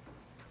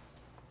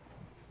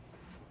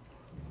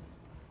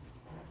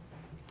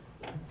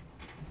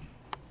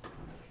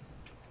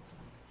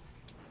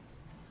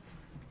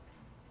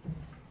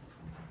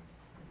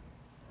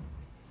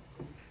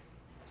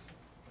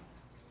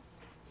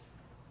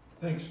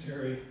 Thanks,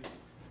 Terry.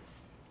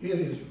 It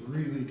is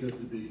really good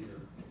to be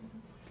here.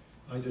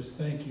 I just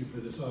thank you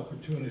for this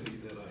opportunity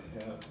that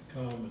I have to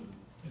come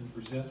and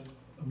present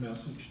a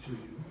message to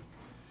you.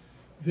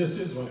 This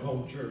is my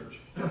home church,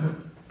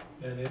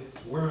 and it's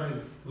where I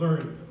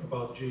learned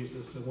about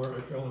Jesus and where I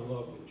fell in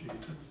love with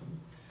Jesus.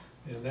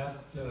 And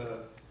that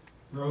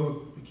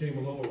road became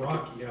a little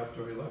rocky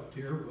after I left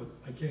here, but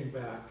I came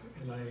back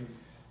and I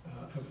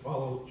have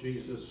followed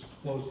Jesus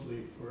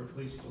closely for at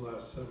least the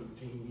last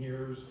 17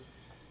 years.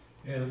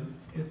 And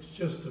it's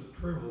just a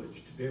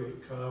privilege to be able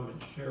to come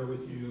and share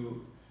with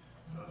you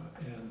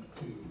and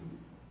to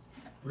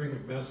bring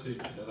a message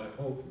that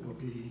I hope will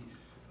be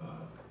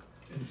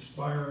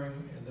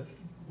inspiring and that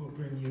will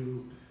bring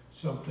you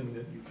something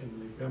that you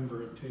can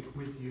remember and take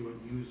with you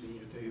and use in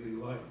your daily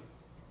life.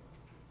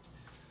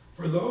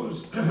 For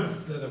those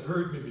that have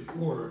heard me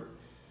before,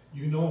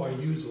 you know I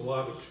use a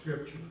lot of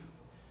scripture.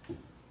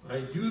 I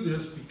do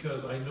this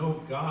because I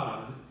know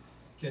God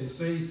can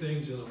say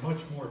things in a much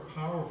more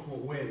powerful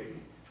way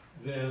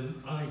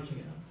than I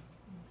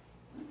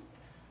can.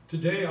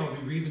 Today I'll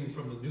be reading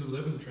from the New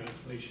Living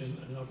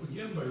Translation, and I'll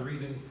begin by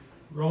reading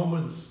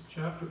Romans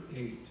chapter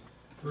 8,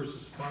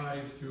 verses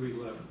 5 through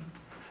 11.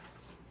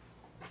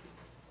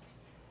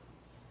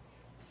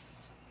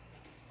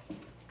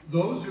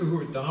 Those who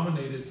are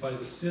dominated by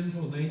the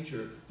sinful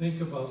nature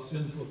think about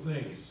sinful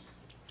things,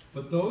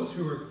 but those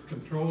who are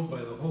controlled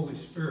by the Holy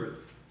Spirit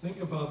think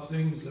about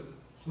things that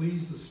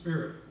please the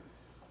Spirit.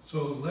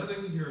 So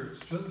letting your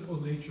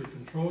sinful nature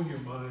control your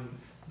mind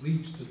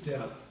leads to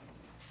death,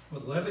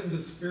 but letting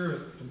the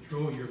Spirit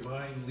control your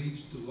mind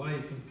leads to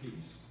life and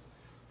peace.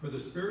 For the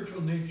spiritual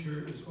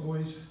nature is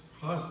always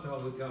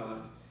hostile to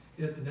God.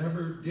 It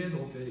never did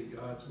obey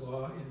God's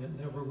law, and it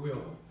never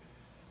will.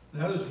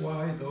 That is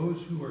why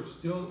those who are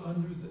still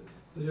under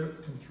the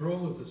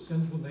control of the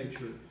sinful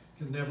nature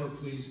can never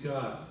please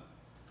God.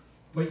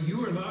 But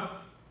you are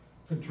not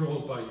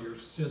controlled by your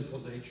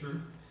sinful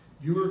nature.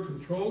 You are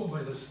controlled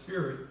by the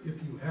Spirit if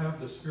you have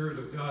the Spirit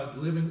of God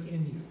living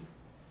in you.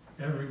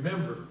 And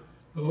remember,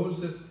 those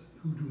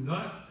who do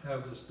not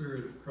have the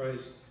Spirit of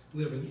Christ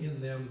living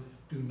in them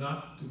do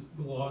not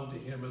belong to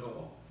Him at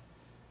all.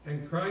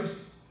 And Christ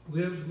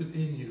lives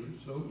within you,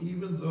 so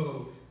even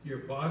though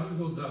your body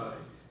will die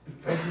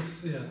because of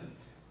sin,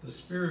 the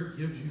Spirit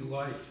gives you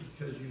life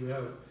because you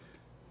have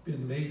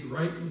been made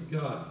right with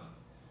God.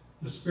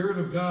 The Spirit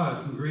of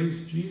God who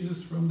raised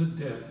Jesus from the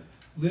dead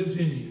lives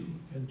in you,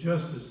 and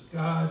just as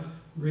God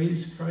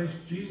raised Christ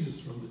Jesus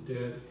from the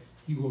dead,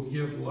 He will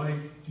give life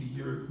to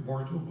your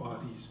mortal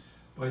bodies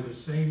by the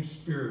same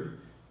Spirit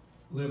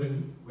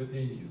living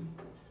within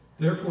you.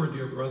 Therefore,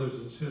 dear brothers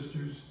and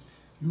sisters,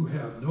 you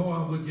have no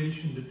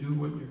obligation to do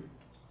what your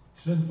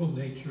sinful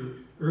nature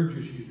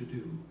urges you to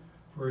do.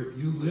 For if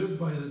you live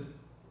by the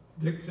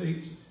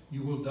dictates,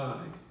 you will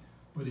die.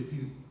 But if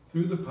you,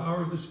 through the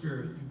power of the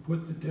Spirit, you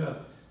put to death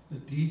the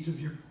deeds of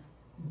your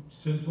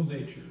sinful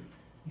nature,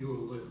 you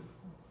will live.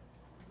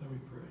 Let me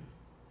pray.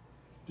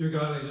 Dear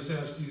God, I just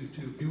ask you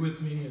to be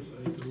with me as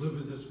I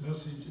deliver this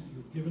message that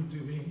you've given to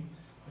me.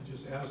 I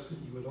just ask that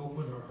you would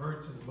open our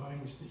hearts and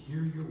minds to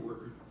hear your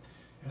word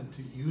and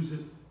to use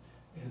it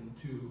and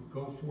to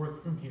go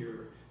forth from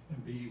here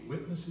and be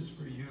witnesses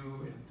for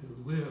you and to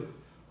live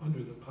under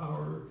the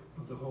power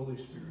of the Holy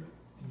Spirit.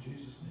 In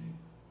Jesus' name.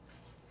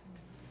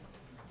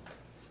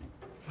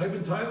 I've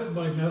entitled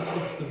my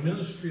message, The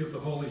Ministry of the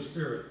Holy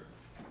Spirit.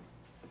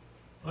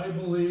 I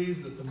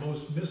believe that the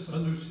most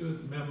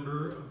misunderstood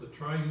member of the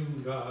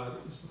triune God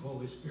is the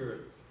Holy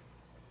Spirit.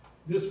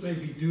 This may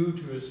be due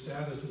to his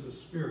status as a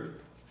spirit,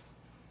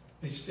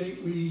 a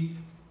state we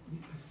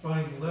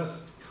find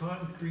less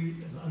concrete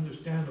and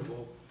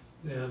understandable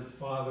than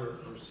Father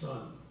or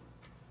Son.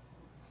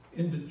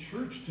 In the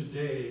church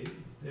today,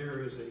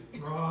 there is a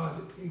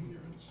broad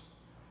ignorance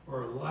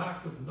or a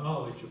lack of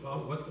knowledge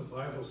about what the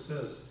Bible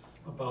says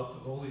about the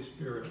Holy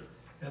Spirit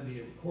and the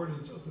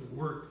importance of the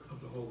work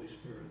of the Holy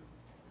Spirit.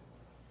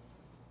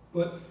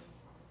 But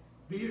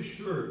be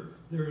assured,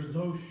 there is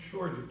no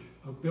shortage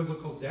of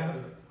biblical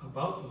data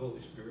about the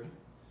Holy Spirit.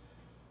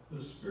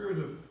 The Spirit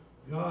of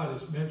God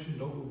is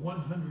mentioned over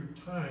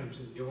 100 times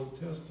in the Old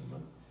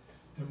Testament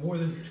and more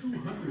than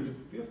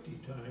 250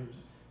 times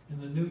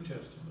in the New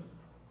Testament.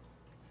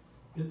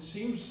 It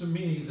seems to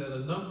me that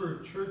a number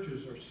of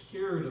churches are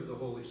scared of the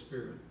Holy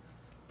Spirit,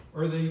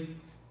 or they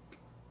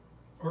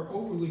are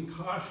overly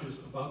cautious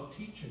about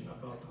teaching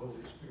about the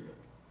Holy Spirit.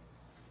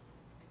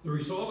 The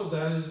result of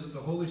that is that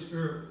the Holy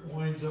Spirit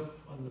winds up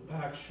on the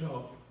back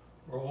shelf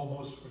or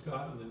almost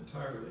forgotten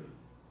entirely.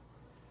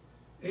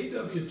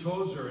 A.W.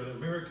 Tozer, an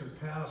American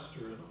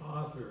pastor and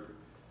author,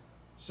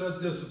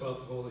 said this about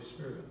the Holy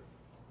Spirit.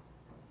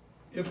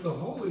 If the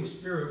Holy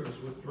Spirit was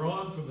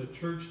withdrawn from the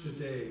church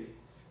today,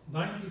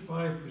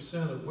 95%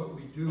 of what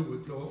we do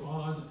would go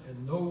on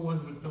and no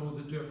one would know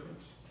the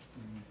difference.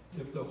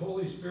 If the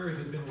Holy Spirit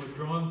had been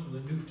withdrawn from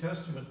the New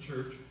Testament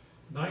church,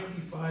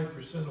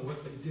 95% of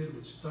what they did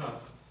would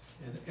stop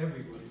and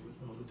everybody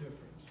would know the difference.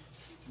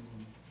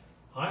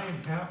 I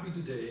am happy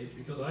today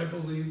because I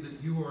believe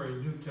that you are a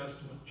New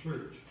Testament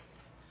church.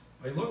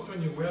 I looked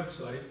on your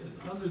website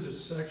and under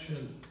this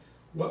section,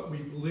 what we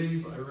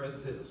believe, I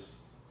read this.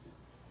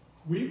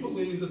 We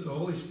believe that the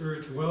Holy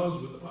Spirit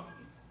dwells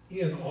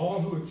in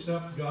all who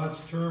accept God's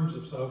terms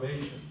of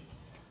salvation.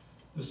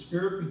 The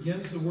Spirit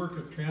begins the work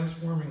of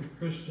transforming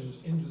Christians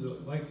into the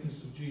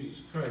likeness of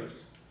Jesus Christ.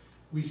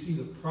 We see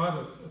the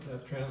product of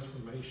that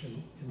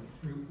transformation in the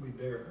fruit we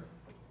bear.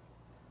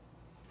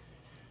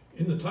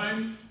 In the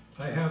time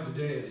I have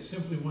today, I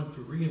simply want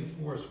to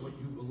reinforce what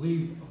you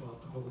believe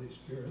about the Holy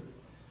Spirit,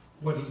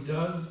 what He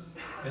does,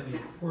 and the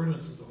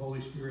importance of the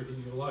Holy Spirit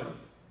in your life.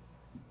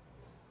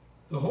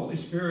 The Holy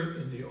Spirit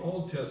in the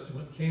Old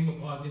Testament came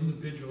upon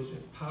individuals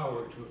in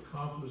power to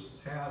accomplish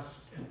tasks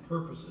and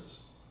purposes.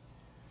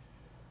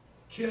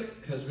 Kit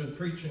has been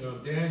preaching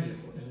on Daniel,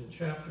 and in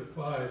chapter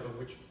 5, on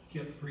which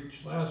Kit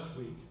preached last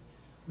week,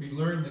 we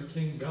learned that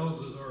King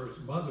Belshazzar's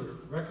mother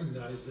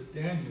recognized that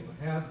Daniel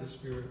had the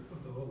Spirit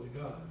of the Holy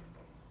God.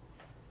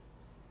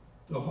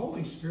 The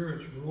Holy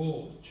Spirit's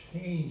role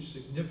changed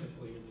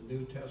significantly in the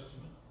New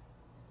Testament.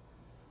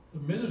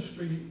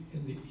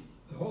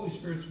 The Holy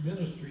Spirit's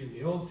ministry in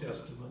the Old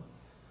Testament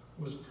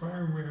was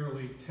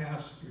primarily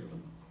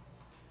task-driven.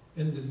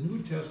 In the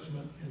New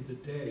Testament and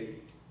today,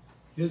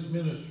 His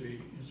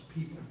ministry is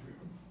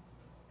people-driven.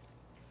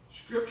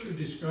 Scripture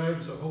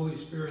describes the Holy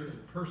Spirit in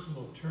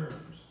personal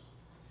terms,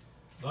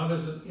 not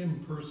as an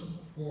impersonal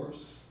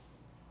force.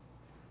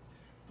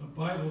 The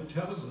Bible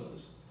tells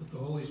us that the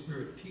Holy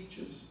Spirit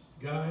teaches,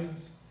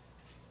 guides,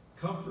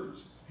 comforts,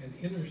 and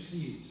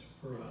intercedes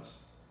for us.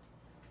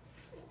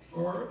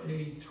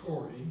 R.A.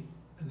 Torrey,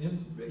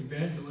 an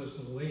evangelist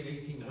in the late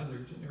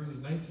 1800s and early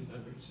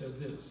 1900s, said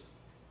this: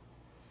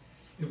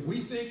 if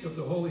we think of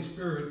the Holy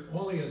Spirit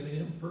only as an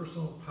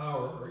impersonal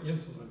power or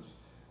influence,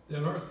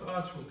 then our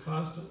thoughts will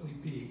constantly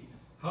be,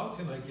 how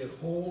can I get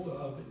hold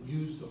of and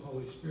use the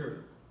Holy Spirit?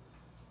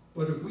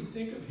 But if we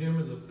think of Him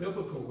in the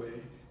biblical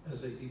way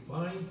as a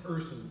divine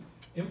person,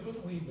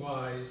 infinitely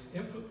wise,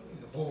 infinitely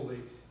holy,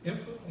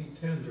 infinitely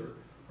tender,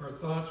 our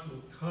thoughts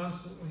will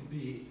constantly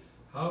be,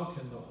 how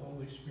can the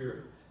Holy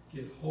Spirit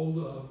get hold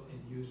of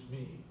and use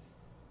me?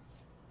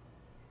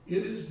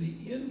 It is the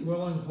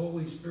indwelling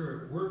Holy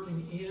Spirit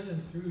working in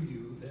and through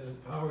you that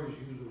empowers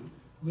you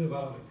to live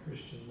out a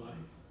Christian life.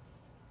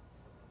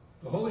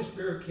 The Holy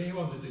Spirit came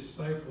on the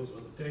disciples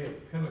on the day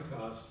of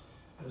Pentecost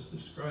as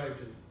described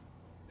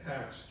in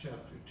Acts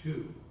chapter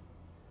 2.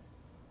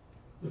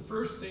 The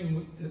first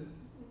thing it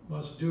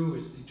must do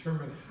is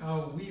determine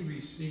how we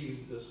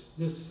receive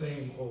this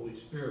same Holy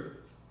Spirit.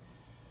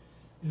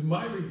 In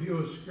my review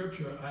of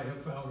Scripture, I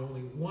have found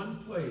only one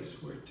place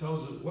where it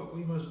tells us what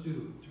we must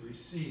do to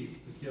receive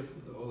the gift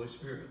of the Holy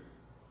Spirit.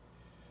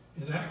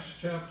 In Acts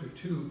chapter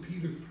 2,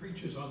 Peter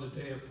preaches on the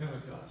day of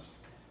Pentecost.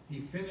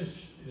 He finishes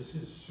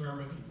his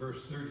sermon in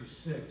verse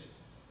 36.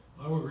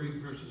 I will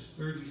read verses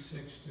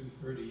 36 through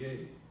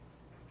 38.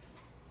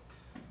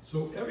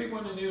 So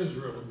everyone in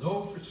Israel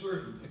know for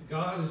certain that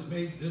God has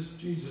made this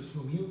Jesus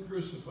whom you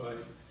crucified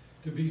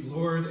to be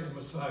Lord and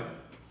Messiah.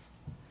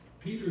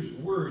 Peter's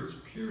words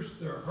pierced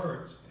their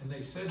hearts, and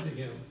they said to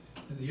him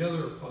and the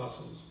other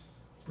apostles,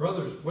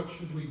 brothers, what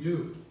should we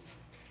do?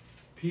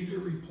 Peter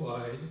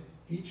replied,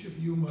 each of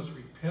you must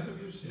repent of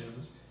your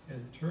sins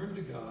and turn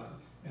to God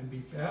and be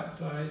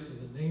baptized in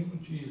the name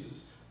of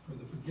Jesus for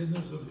the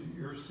forgiveness of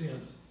your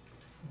sins.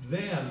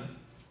 Then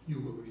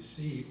you will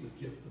receive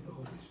the gift of the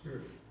Holy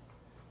Spirit.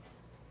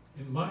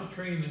 In my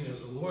training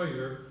as a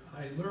lawyer,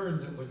 I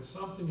learned that when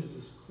something is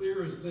as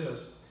clear as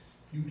this,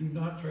 you do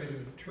not try to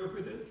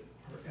interpret it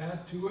or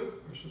add to it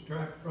or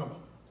subtract from it.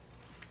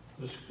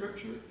 The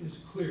Scripture is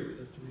clear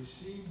that to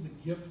receive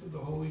the gift of the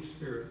Holy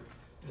Spirit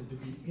and to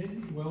be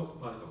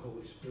indwelt by the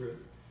Holy Spirit,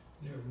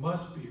 there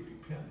must be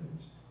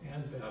repentance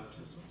and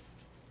baptism.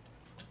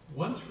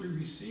 Once we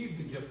receive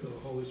the gift of the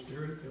Holy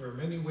Spirit, there are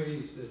many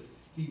ways that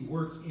He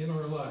works in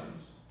our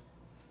lives,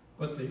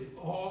 but they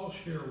all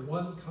share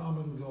one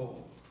common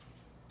goal: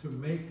 to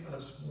make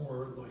us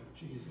more like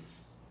Jesus.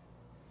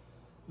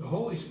 The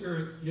Holy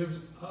Spirit gives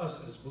us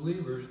as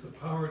believers the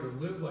power to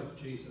live like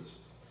Jesus.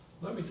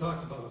 Let me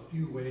talk about a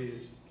few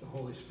ways the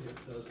Holy Spirit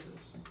does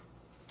this.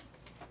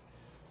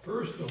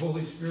 First, the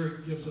Holy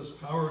Spirit gives us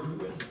power to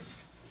witness.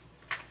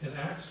 In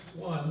Acts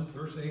 1,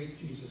 verse 8,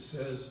 Jesus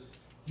says,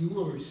 you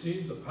will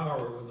receive the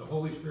power when the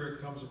Holy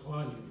Spirit comes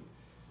upon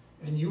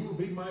you, and you will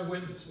be my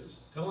witnesses,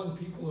 telling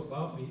people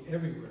about me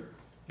everywhere,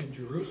 in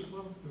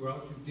Jerusalem,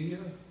 throughout Judea,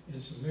 in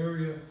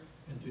Samaria,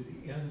 and to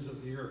the ends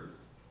of the earth.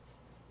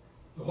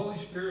 The Holy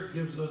Spirit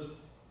gives us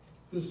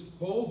this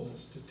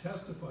boldness to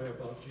testify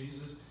about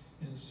Jesus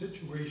in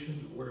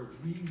situations where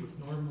we would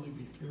normally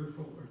be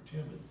fearful or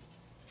timid.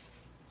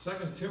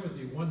 2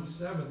 Timothy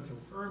 1:7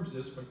 confirms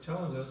this by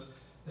telling us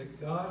that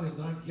God has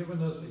not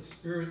given us a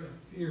spirit of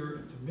fear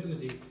and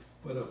timidity,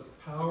 but of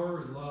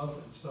power,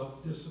 love, and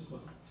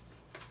self-discipline.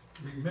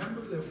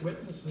 Remember that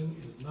witnessing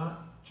is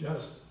not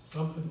just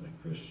something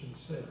a Christian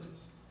says,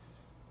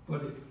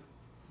 but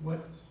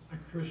what a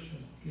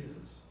Christian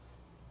is.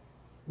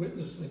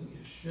 Witnessing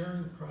is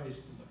sharing Christ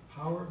in the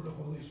power of the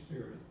Holy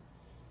Spirit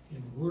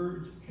in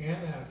words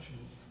and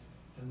actions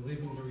and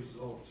leaving the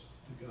results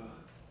to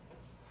God.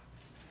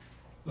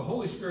 The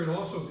Holy Spirit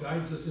also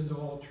guides us into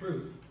all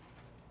truth.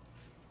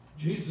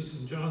 Jesus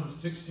in John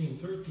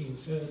 16:13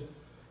 said,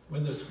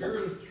 "When the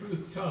Spirit of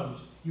truth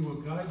comes, he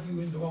will guide you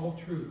into all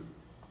truth.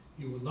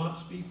 He will not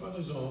speak on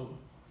his own,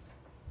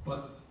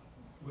 but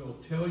will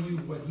tell you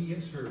what he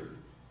has heard.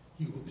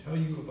 He will tell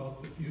you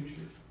about the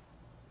future."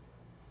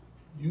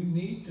 You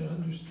need to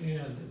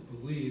understand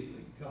and believe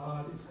that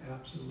God is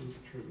absolute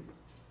truth.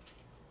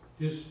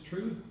 His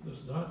truth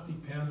does not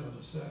depend on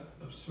a set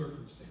of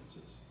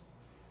circumstances.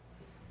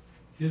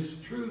 His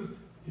truth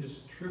is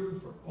true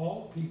for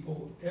all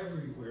people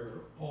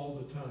everywhere all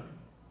the time.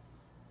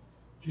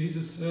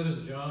 Jesus said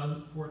in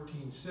John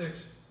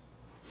 14:6,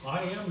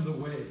 "I am the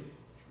way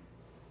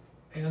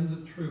and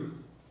the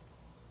truth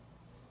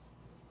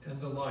and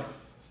the life.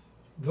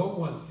 No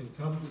one can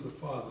come to the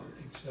Father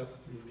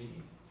except through me."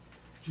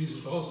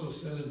 Jesus also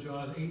said in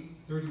John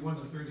 8:31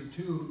 and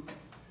 32,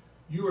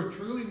 "You are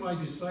truly my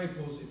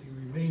disciples if you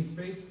remain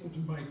faithful to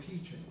my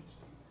teachings,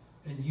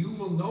 and you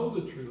will know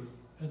the truth,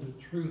 and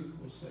the truth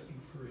will set you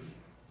free."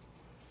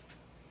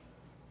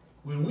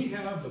 When we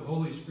have the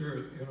Holy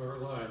Spirit in our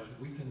lives,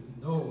 we can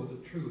know the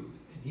truth,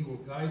 and he will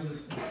guide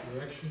us in the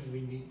direction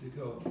we need to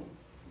go.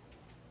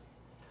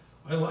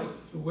 I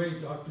like the way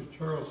Dr.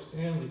 Charles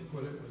Stanley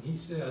put it when he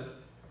said,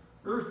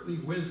 "Earthly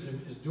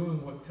wisdom is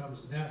doing what comes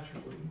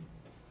naturally.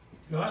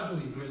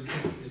 Godly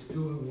wisdom is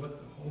doing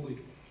what the Holy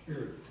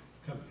Spirit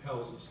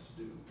compels us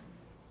to do."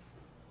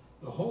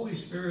 The Holy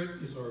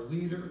Spirit is our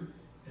leader,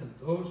 and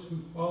those who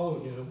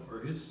follow him are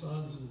his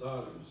sons and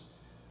daughters.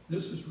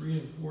 This is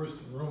reinforced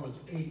in Romans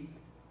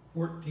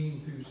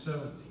 8:14 through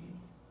 17.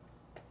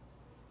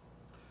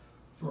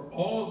 For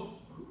all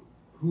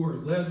who are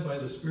led by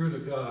the Spirit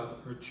of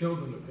God are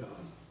children of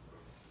God.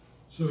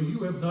 So you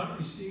have not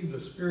received a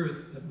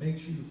spirit that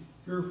makes you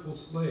fearful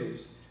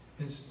slaves.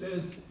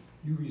 Instead,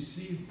 you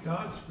received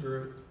God's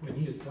Spirit when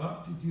he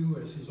adopted you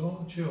as his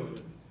own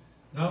children.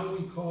 Now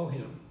we call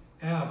him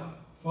Abba,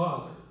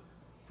 Father,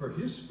 for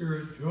his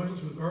Spirit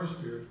joins with our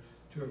spirit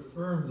to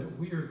affirm that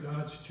we are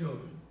God's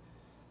children.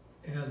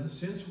 And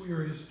since we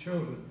are his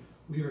children,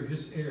 we are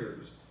his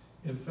heirs.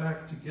 In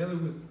fact, together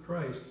with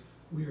Christ,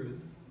 we are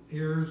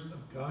heirs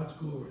of God's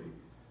glory.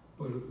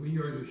 But if we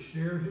are to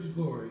share his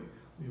glory,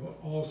 we will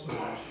also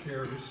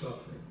share his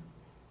suffering.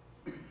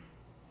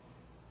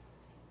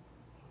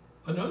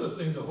 Another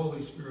thing the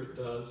Holy Spirit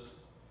does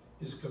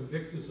is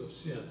convict us of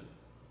sin.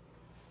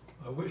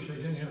 I wish I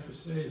didn't have to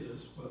say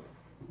this, but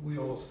we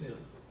all sin.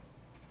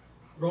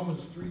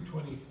 Romans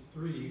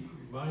 3:23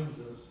 reminds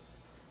us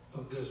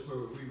of this, where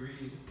we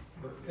read,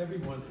 "For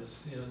everyone has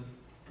sinned,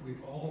 we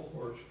all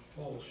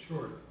fall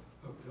short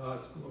of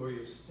God's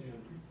glorious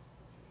standard."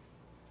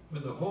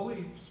 When the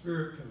Holy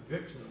Spirit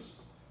convicts us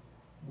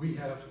that we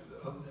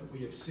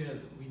have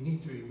sinned, we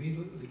need to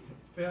immediately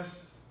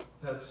confess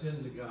that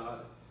sin to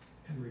God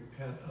and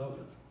repent of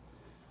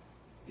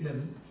it.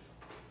 In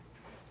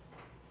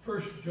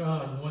 1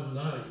 John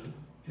 1:9,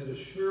 it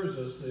assures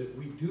us that if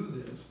we do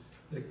this,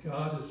 that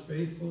God is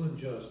faithful and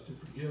just to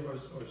forgive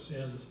us our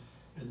sins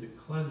and to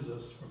cleanse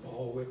us from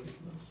all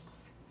wickedness.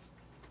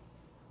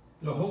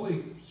 The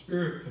Holy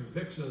Spirit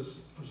convicts us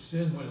of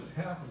sin when it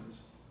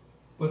happens,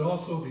 but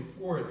also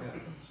before it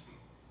happens.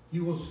 He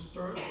will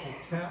start to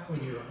tap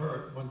on your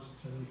heart once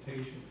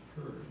temptation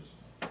occurs.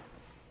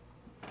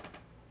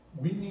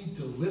 We need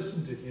to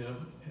listen to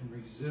him and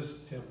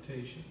resist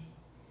temptation.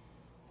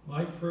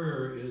 My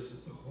prayer is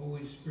that the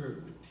Holy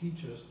Spirit would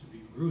teach us to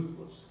be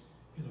ruthless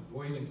in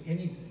avoiding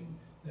anything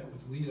that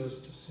would lead us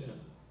to sin.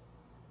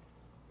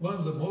 One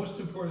of the most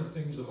important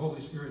things the Holy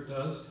Spirit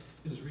does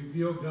is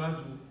reveal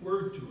God's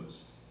word to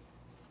us.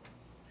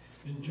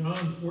 In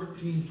John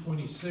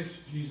 14:26,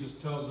 Jesus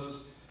tells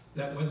us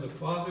that when the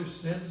Father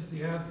sends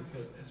the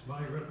advocate as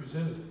my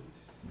representative,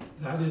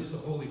 that is the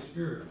Holy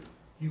Spirit,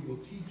 he will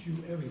teach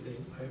you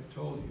everything I have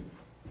told you.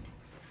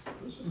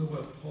 Listen to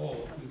what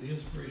Paul, through the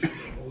inspiration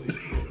of the Holy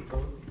Spirit,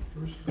 wrote in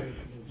 1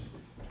 Corinthians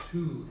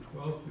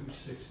 2:12 through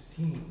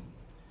 16.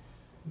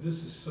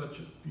 This is such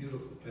a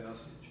beautiful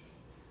passage.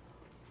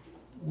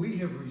 We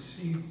have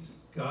received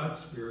God's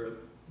Spirit,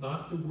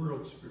 not the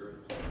world's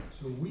spirit,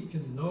 so we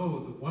can know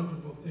the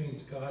wonderful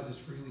things God has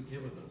freely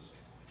given us.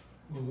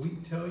 When we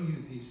tell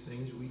you these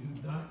things, we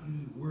do not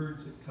use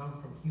words that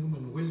come from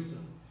human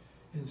wisdom.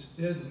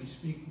 Instead, we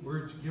speak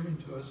words given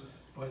to us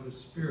by the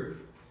Spirit.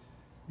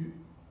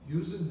 You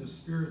using the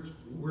Spirit's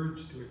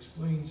words to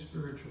explain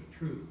spiritual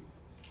truth.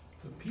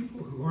 The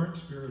people who aren't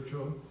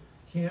spiritual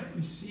can't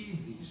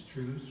receive these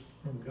truths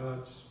from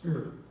God's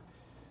Spirit.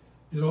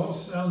 It all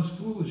sounds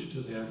foolish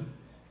to them,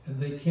 and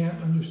they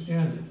can't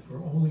understand it, for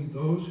only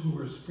those who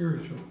are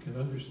spiritual can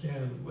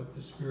understand what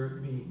the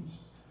Spirit means.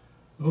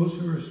 Those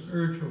who are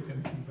spiritual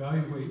can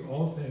evaluate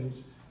all things,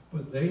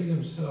 but they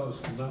themselves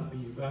cannot be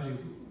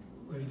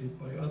evaluated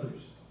by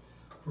others.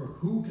 For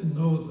who can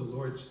know the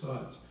Lord's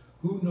thoughts?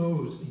 Who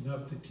knows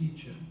enough to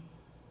teach him?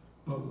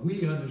 But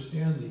we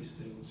understand these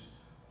things,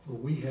 for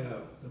we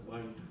have the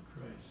mind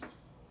of Christ.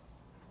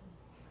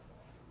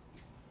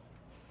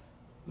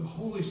 The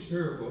Holy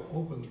Spirit will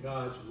open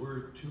God's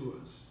Word to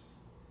us.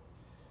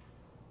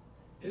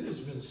 It has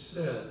been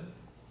said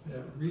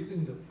that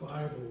reading the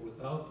Bible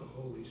without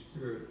the Holy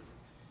Spirit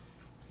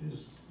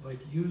is like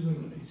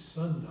using a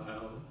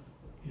sundial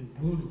in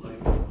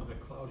moonlight on a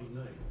cloudy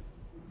night.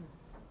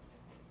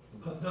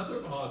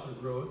 Another author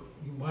wrote,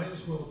 "You might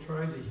as well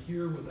try to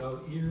hear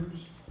without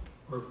ears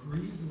or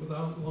breathe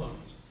without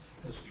lungs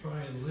as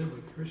try and live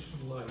a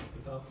Christian life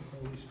without the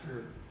Holy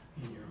Spirit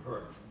in your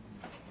heart."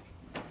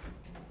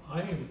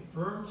 I am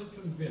firmly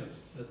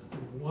convinced that the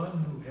one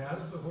who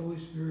has the Holy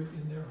Spirit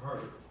in their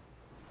heart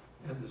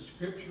and the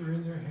Scripture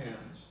in their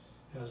hands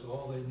has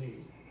all they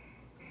need.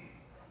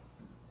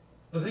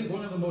 I think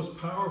one of the most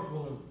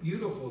powerful and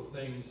beautiful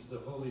things the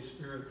Holy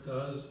Spirit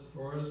does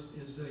for us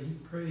is that he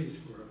prays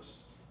for us.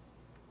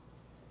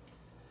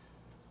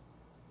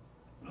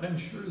 I'm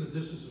sure that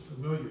this is a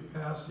familiar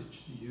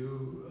passage to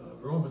you,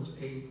 Romans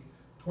 8,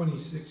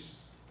 26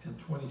 and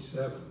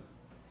 27.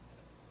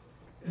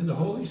 And the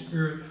Holy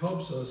Spirit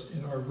helps us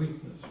in our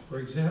weakness. For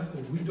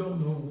example, we don't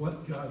know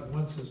what God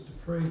wants us to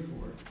pray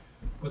for,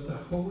 but the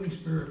Holy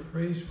Spirit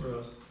prays for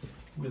us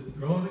with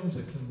groanings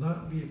that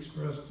cannot be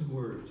expressed in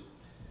words.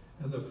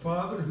 And the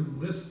Father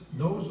who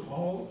knows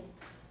all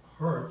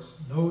hearts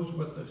knows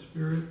what the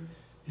Spirit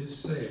is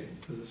saying,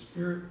 for the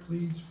Spirit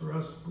pleads for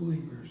us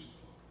believers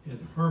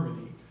in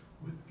harmony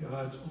with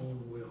God's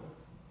own will.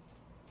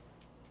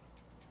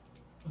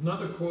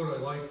 Another quote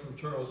I like from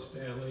Charles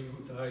Stanley,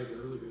 who died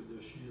earlier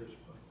this year,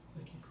 I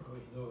think you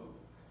probably know.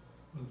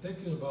 When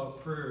thinking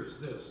about prayer is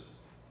this: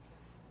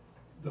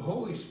 the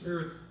Holy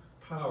Spirit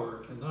power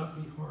cannot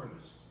be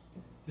harnessed.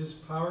 His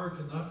power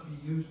cannot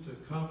be used to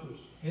accomplish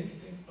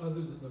anything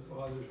other than the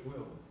Father's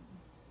will.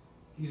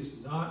 He is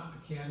not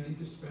a candy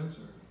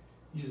dispenser.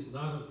 He is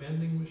not a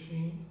vending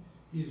machine.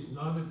 He is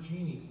not a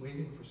genie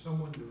waiting for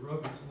someone to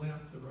rub his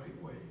lamp the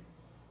right way.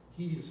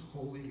 He is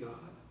holy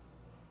God.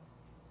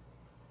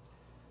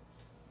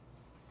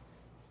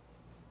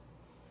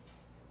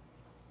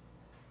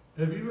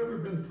 Have you ever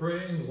been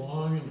praying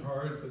long and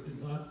hard but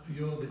did not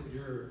feel that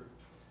your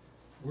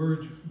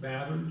words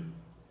mattered?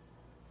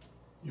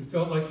 You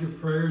felt like your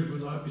prayers were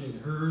not being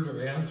heard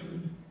or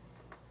answered?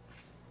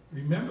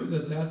 Remember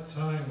that that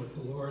time with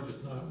the Lord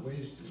is not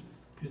wasted.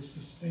 It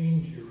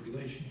sustains your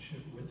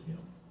relationship with him.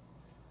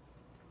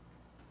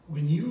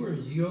 When you are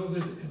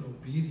yielded and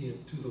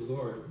obedient to the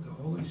Lord, the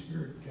Holy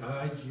Spirit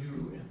guides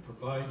you and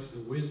provides the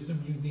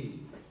wisdom you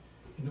need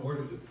in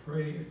order to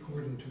pray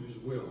according to his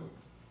will.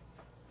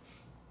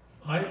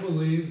 I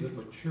believe that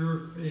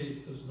mature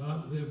faith does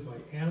not live by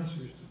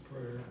answers to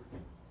prayer,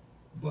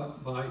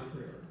 but by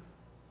prayer.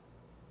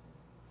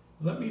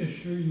 Let me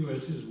assure you,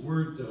 as his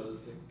word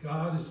does, that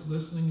God is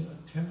listening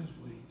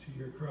attentively to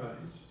your cries,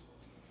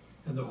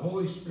 and the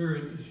Holy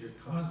Spirit is your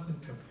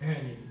constant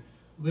companion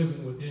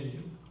living within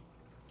you.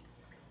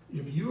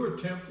 If you are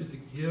tempted to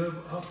give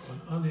up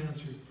on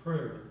unanswered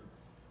prayer,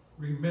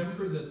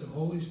 remember that the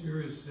Holy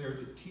Spirit is there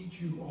to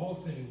teach you all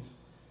things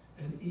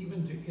and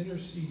even to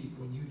intercede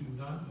when you do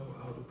not know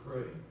how to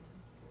pray.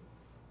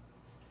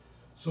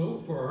 So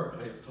far,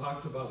 I have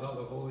talked about how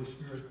the Holy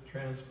Spirit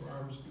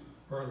transforms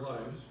our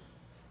lives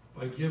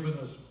by giving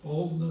us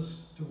boldness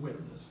to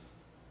witness,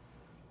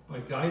 by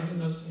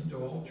guiding us into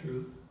all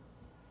truth,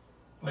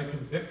 by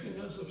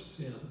convicting us of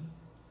sin,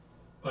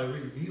 by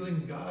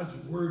revealing God's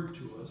word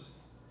to us,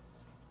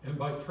 and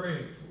by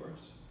praying for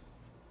us.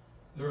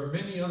 There are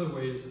many other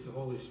ways that the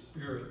Holy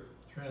Spirit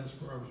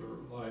transforms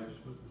our lives,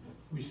 but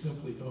we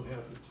simply don't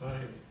have the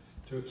time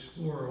to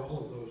explore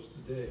all of those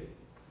today.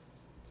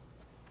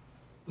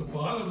 The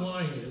bottom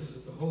line is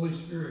that the Holy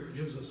Spirit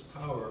gives us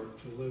power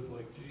to live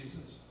like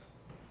Jesus.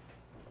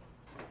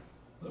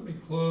 Let me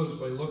close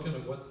by looking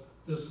at what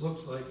this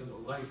looks like in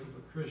the life of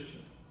a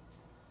Christian.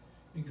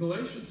 In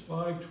Galatians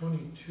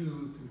 5:22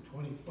 through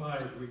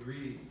 25, we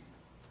read,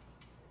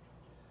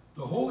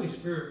 "The Holy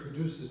Spirit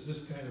produces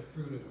this kind of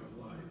fruit in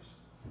our lives: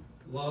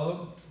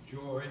 love,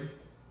 joy,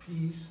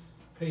 peace,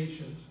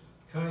 patience,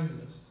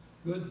 kindness,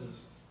 goodness,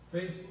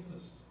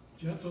 faithfulness,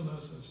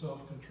 gentleness, and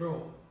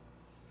self-control.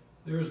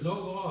 There is no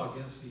law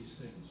against these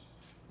things.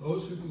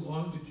 Those who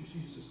belong to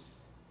Jesus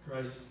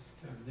Christ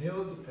have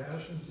nailed the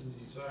passions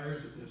and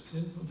desires of their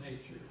sinful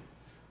nature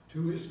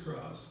to his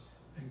cross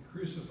and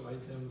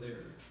crucified them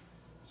there.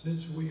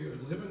 Since we are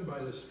living by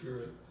the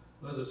Spirit,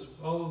 let us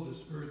follow the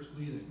Spirit's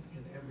leading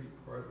in every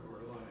part of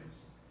our lives."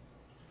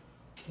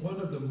 One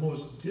of the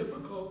most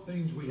difficult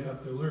things we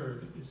have to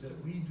learn is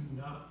that we do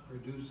not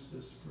produce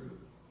this fruit.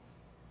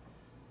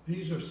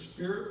 These are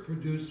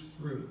spirit-produced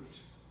fruits,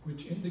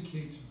 which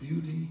indicates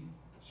beauty,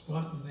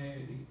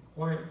 spontaneity,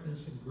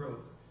 quietness, and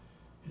growth,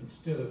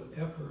 instead of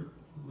effort,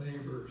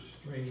 labor,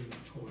 strain,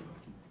 and toil.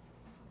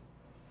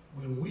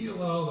 When we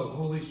allow the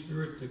Holy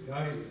Spirit to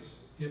guide us,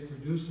 it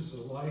produces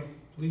a life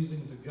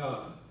pleasing to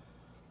God,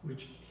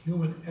 which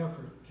human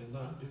effort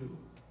cannot do.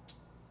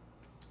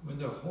 When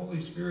the Holy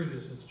Spirit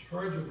is in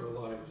charge of our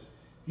lives,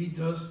 He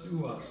does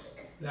through us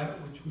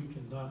that which we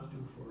cannot do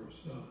for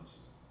ourselves.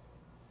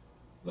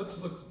 Let's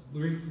look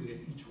briefly at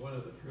each one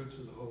of the fruits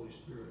of the Holy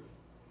Spirit.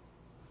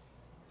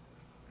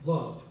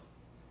 Love.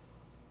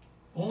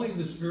 Only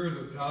the Spirit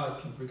of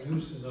God can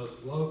produce in us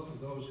love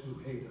for those who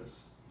hate us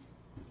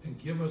and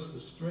give us the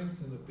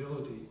strength and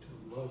ability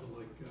to love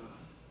like God.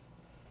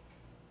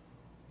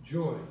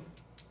 Joy.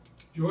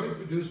 Joy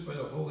produced by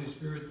the Holy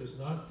Spirit does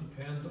not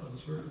depend on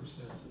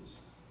circumstances.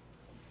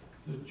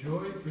 The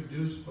joy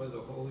produced by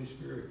the Holy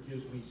Spirit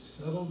gives me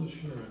settled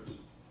assurance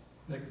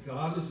that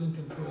God is in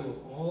control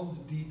of all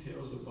the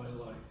details of my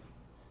life,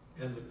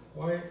 and the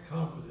quiet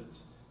confidence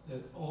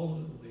that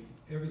ultimately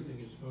everything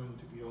is going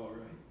to be all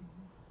right.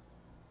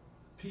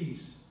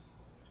 Peace.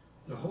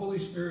 The Holy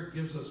Spirit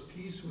gives us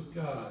peace with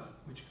God,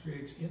 which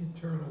creates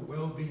internal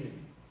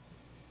well-being.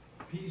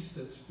 Peace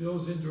that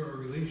spills into our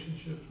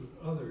relationships with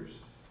others,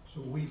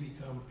 so we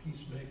become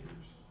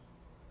peacemakers.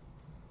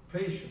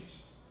 Patience.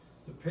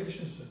 The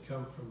patience that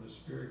comes from the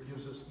Spirit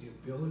gives us the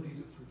ability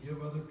to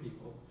forgive other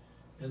people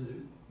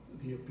and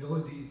the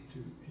ability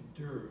to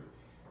endure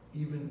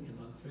even in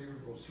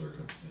unfavorable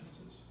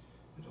circumstances.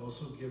 It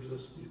also gives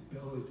us the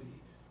ability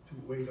to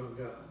wait on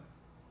God.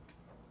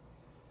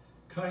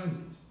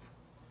 Kindness.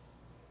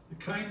 The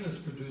kindness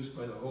produced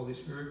by the Holy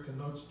Spirit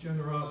connotes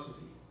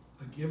generosity,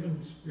 a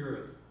given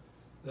spirit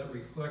that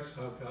reflects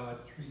how God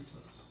treats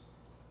us.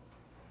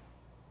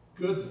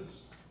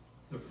 Goodness.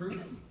 The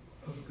fruit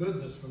of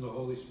goodness from the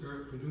Holy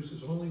Spirit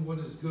produces only what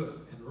is good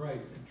and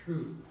right and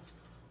true,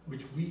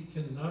 which we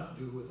cannot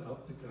do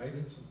without the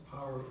guidance and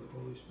power of the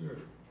Holy Spirit.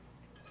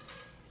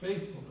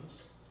 Faithfulness.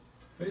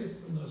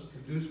 Faithfulness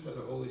produced by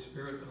the Holy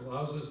Spirit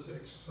allows us to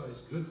exercise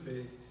good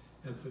faith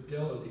and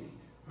fidelity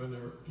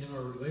in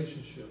our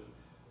relationship,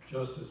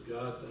 just as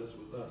God does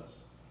with us.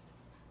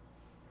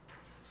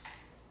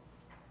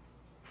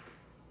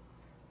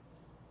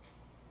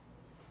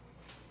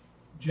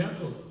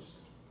 Gentleness.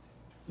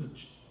 The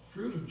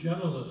fruit of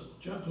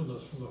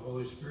gentleness from the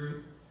Holy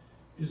Spirit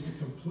is the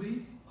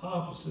complete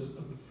opposite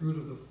of the fruit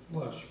of the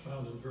flesh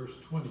found in verse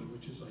 20,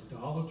 which is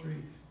idolatry,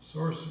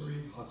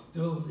 sorcery,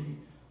 hostility,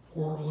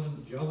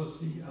 quarreling,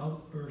 jealousy,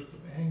 outburst of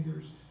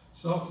angers,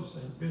 selfish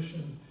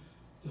ambition,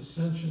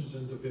 dissensions,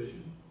 and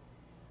division.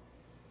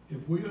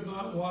 If we are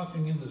not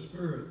walking in the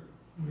Spirit,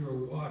 we are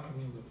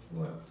walking in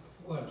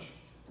the flesh,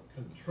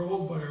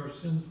 controlled by our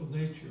sinful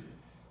nature,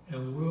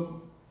 and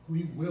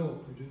we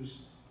will produce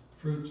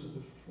fruits of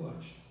the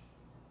flesh.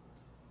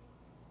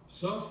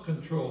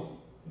 Self-control,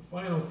 the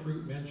final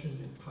fruit mentioned,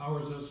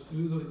 empowers us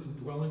through the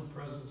indwelling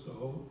presence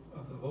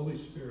of the Holy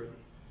Spirit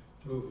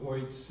to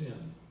avoid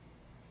sin.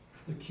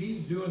 The key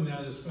to doing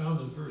that is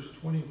found in verse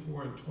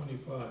 24 and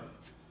 25.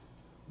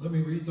 Let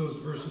me read those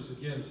verses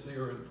again, as they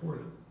are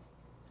important.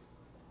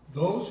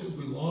 Those who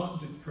belong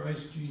to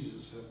Christ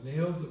Jesus have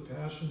nailed the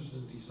passions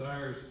and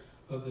desires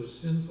of their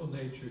sinful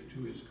nature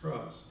to his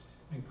cross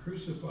and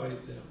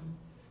crucified them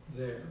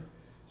there.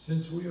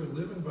 Since we are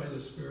living by the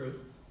Spirit,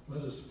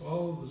 let us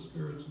follow the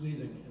Spirit's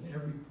leading in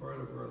every part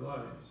of our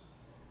lives.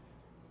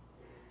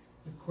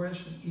 The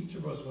question each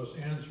of us must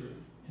answer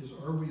is,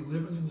 are we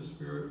living in the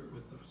Spirit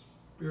with the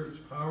Spirit's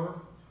power,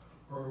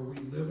 or are we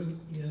living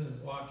in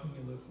and walking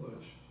in the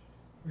flesh?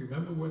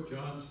 Remember what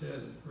John said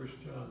in 1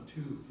 John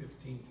 2,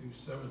 15 through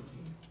 17.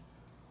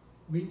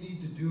 We need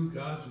to do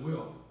God's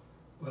will,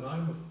 but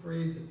I'm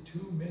afraid that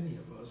too many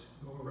of us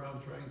go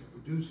around trying to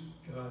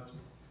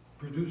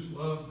produce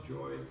love,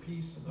 joy,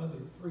 peace, and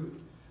other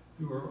fruit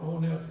through our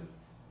own effort.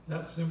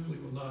 That simply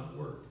will not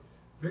work.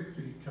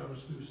 Victory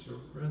comes through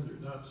surrender,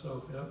 not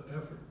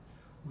self-effort.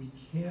 We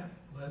can't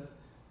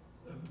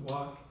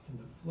walk in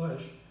the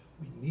flesh.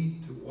 We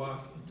need to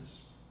walk in the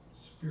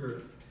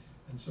Spirit.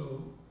 And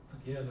so,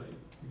 again,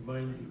 I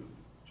remind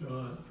you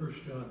of 1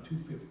 John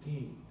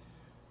 2:15.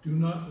 Do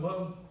not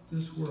love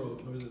this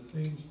world nor the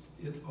things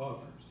it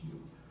offers you.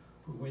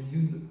 For when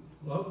you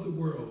love the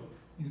world,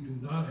 you do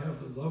not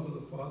have the love of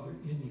the Father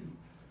in you.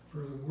 For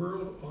the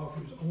world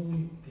offers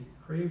only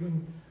a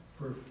craving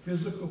for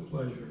physical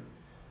pleasure,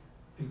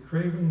 a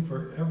craving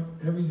for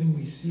everything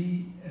we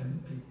see,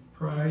 and a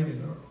pride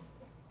in our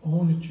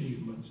own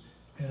achievements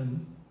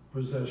and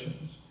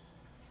possessions.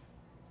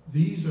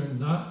 These are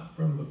not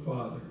from the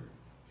Father,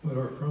 but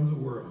are from the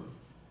world.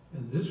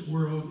 And this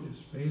world is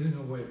fading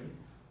away,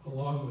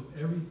 along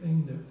with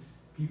everything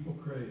that people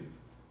crave.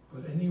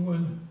 But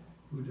anyone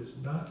who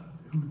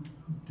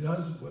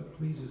does what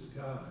pleases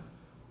God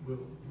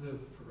will live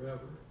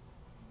forever.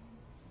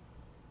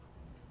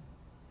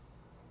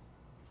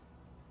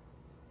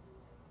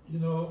 You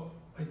know,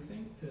 I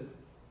think that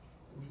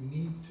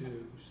need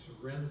to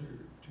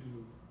surrender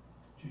to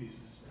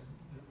Jesus,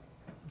 and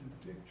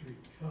the victory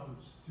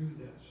comes through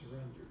that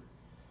surrender.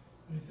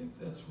 And I think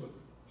that's what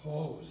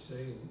Paul was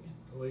saying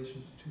in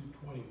Galatians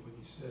 2:20 when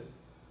he said,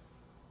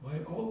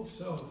 "My old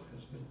self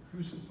has been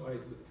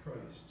crucified with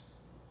Christ.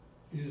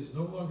 It is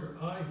no longer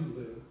I who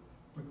live,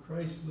 but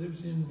Christ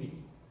lives in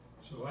me.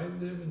 So I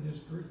live in this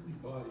earthly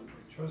body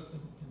by trusting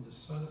in the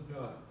Son of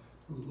God,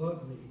 who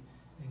loved me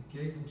and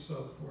gave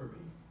himself for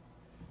me."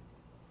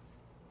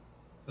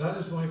 That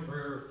is my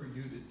prayer for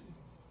you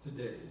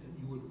today, that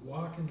you would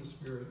walk in the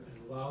Spirit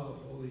and allow the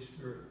Holy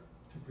Spirit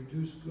to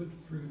produce good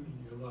fruit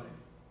in your life.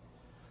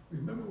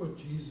 Remember what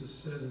Jesus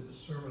said in the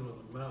Sermon on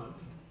the Mount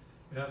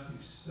in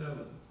Matthew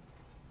 7,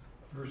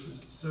 verses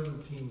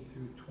 17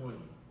 through 20.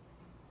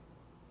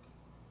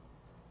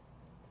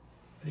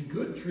 A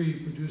good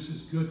tree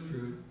produces good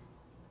fruit,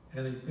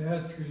 and a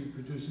bad tree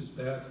produces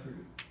bad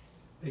fruit.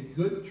 A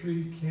good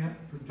tree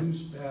can't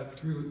produce bad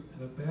fruit,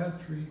 and a bad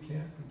tree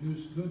can't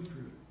produce good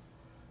fruit.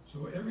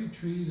 So every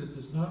tree that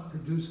does not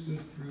produce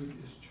good fruit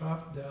is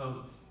chopped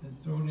down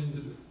and thrown into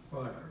the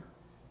fire.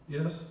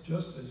 Yes,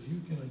 just as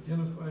you can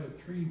identify a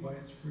tree by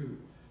its fruit,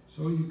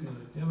 so you can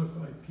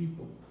identify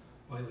people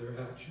by their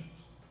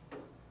actions.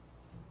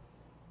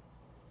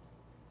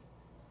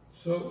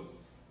 So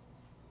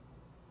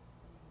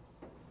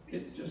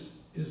it just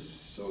is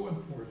so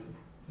important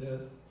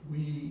that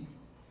we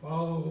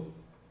follow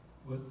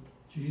what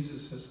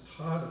Jesus has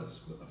taught us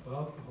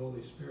about the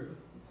Holy Spirit.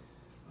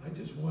 I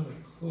just want to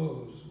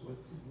close with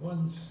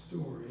one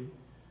story.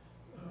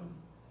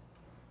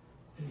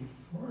 A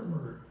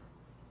former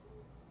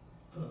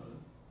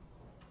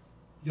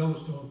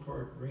Yellowstone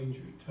Park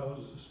ranger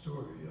tells the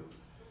story of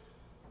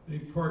a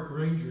park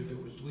ranger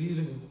that was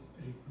leading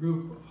a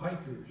group of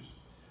hikers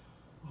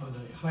on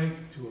a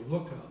hike to a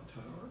lookout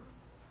tower.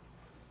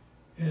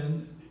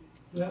 And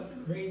that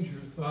ranger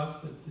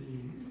thought that the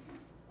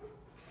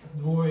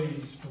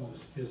noise from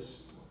his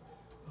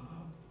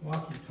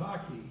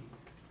walkie-talkie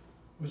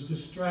was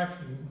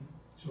distracting,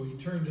 so he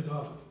turned it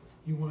off.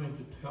 He wanted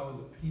to tell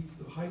the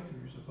people, the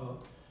hikers,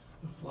 about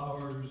the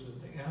flowers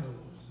and the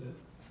animals that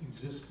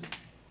existed.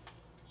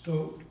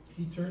 So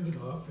he turned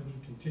it off and he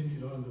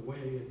continued on the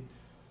way. And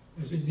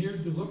as he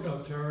neared the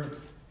lookout tower,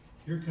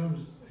 here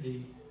comes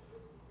the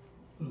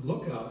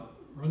lookout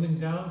running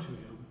down to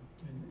him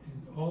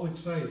and all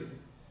excited.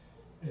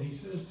 And he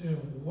says to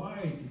him,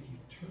 "Why did you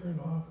turn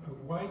off, or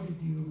why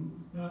did you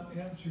not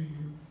answer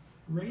your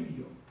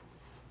radio?"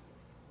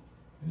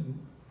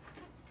 And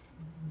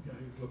the guy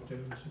looked at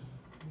him and said,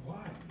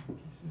 "Why?" He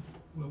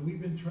said, "Well,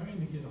 we've been trying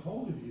to get a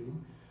hold of you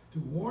to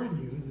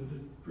warn you that a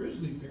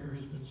grizzly bear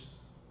has been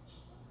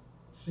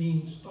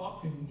seen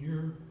stalking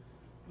your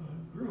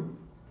group."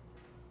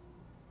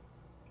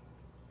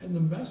 And the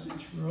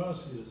message for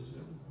us is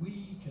that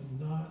we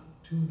cannot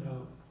tune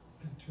out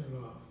and turn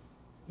off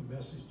the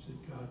message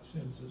that God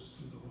sends us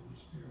through the Holy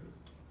Spirit.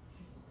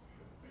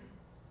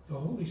 The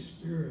Holy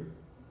Spirit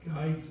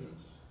guides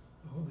us.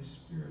 The Holy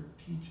Spirit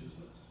teaches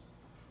us.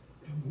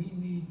 And we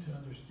need to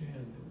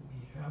understand that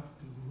we have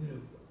to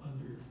live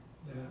under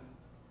that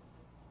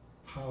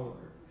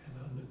power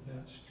and under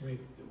that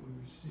strength that we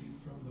receive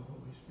from the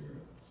Holy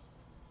Spirit.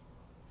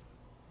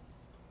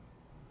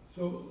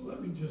 So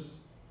let me just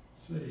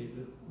say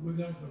that we're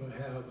not going to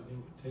have an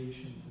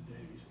invitation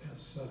today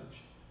as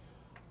such,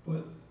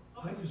 but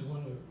I just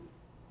want to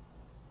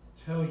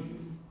tell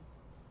you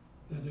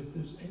that if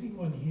there's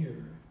anyone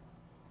here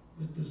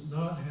that does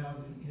not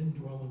have the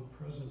indwelling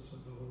presence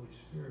of the Holy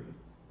Spirit,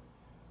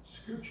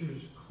 Scripture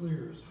is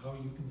clear as how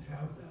you can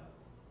have that.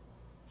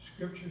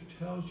 Scripture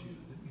tells you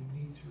that you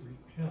need to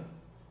repent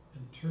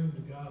and turn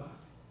to God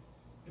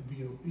and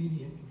be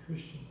obedient in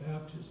Christian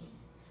baptism,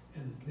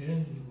 and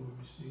then you will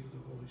receive the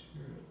Holy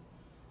Spirit.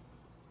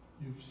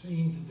 You've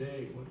seen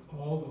today what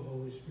all the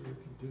Holy Spirit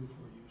can do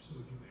for you. So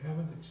if you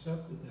haven't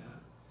accepted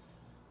that,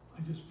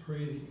 I just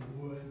pray that you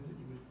would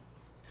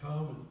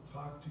come and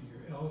talk to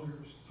your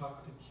elders,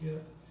 talk to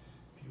Kit.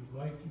 If you'd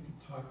like, you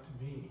can talk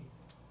to me.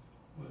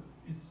 But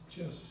it's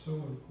just so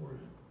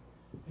important.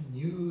 And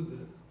you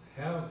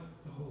that have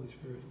the Holy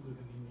Spirit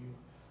living in you,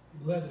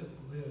 let it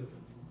live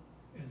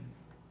and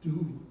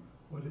do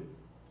what it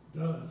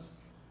does.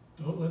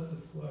 Don't let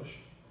the flesh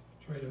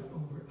try to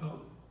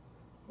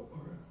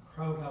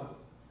crowd out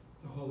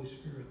the Holy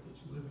Spirit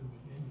that's living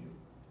within you.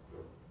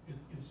 It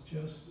is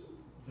just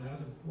that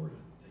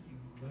important that you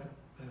let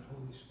that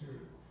Holy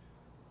Spirit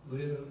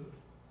live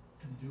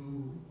and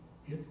do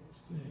its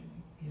thing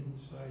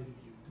inside of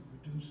you to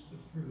produce the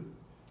fruit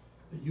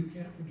that you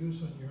can't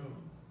produce on your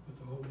own, but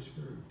the Holy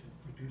Spirit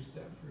can produce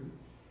that fruit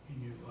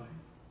in your life.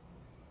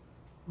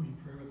 Will you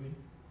pray with me?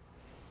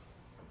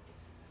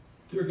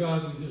 Dear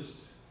God, we just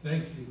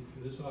thank you for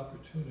this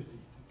opportunity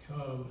to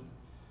come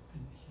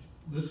and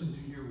listen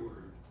to your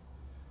word.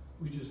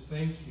 We just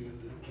thank you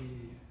that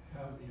we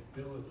have the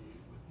ability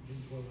with the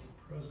indwelling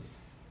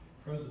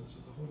presence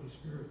of the Holy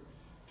Spirit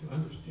to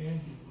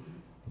understand your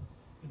word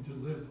and to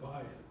live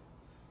by it.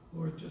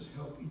 Lord, just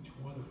help each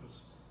one of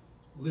us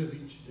live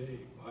each day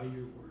by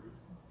your word.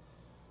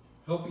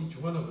 Help each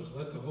one of us.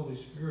 Let the Holy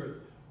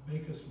Spirit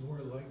make us more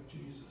like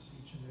Jesus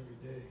each and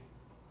every day.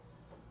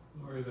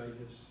 Lord, I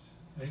just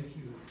thank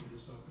you for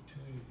this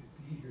opportunity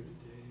to be here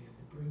today and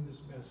to bring this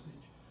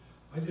message.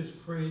 I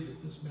just pray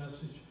that this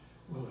message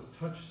will have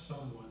touched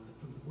someone,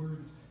 that the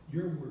word,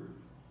 your word,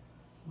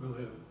 will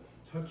have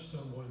touched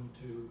someone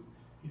to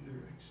either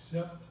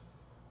accept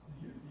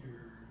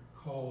your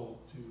call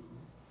to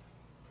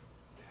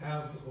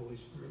have the Holy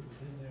Spirit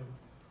within them,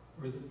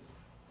 or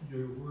that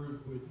your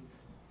word would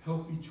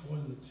help each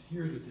one that's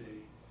here today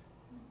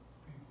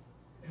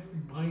and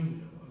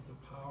remind them of the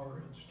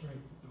power and strength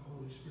that the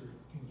Holy Spirit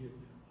can give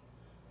them.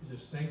 I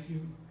just thank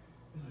you,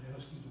 and I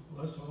ask you to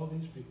bless all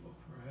these people,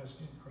 for I ask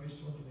in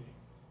Christ's holy name.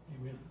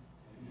 Amen.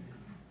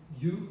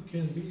 You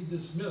can be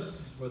dismissed,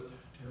 is what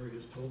Terry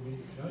has told me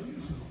to tell you,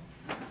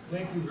 so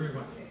thank you very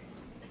much.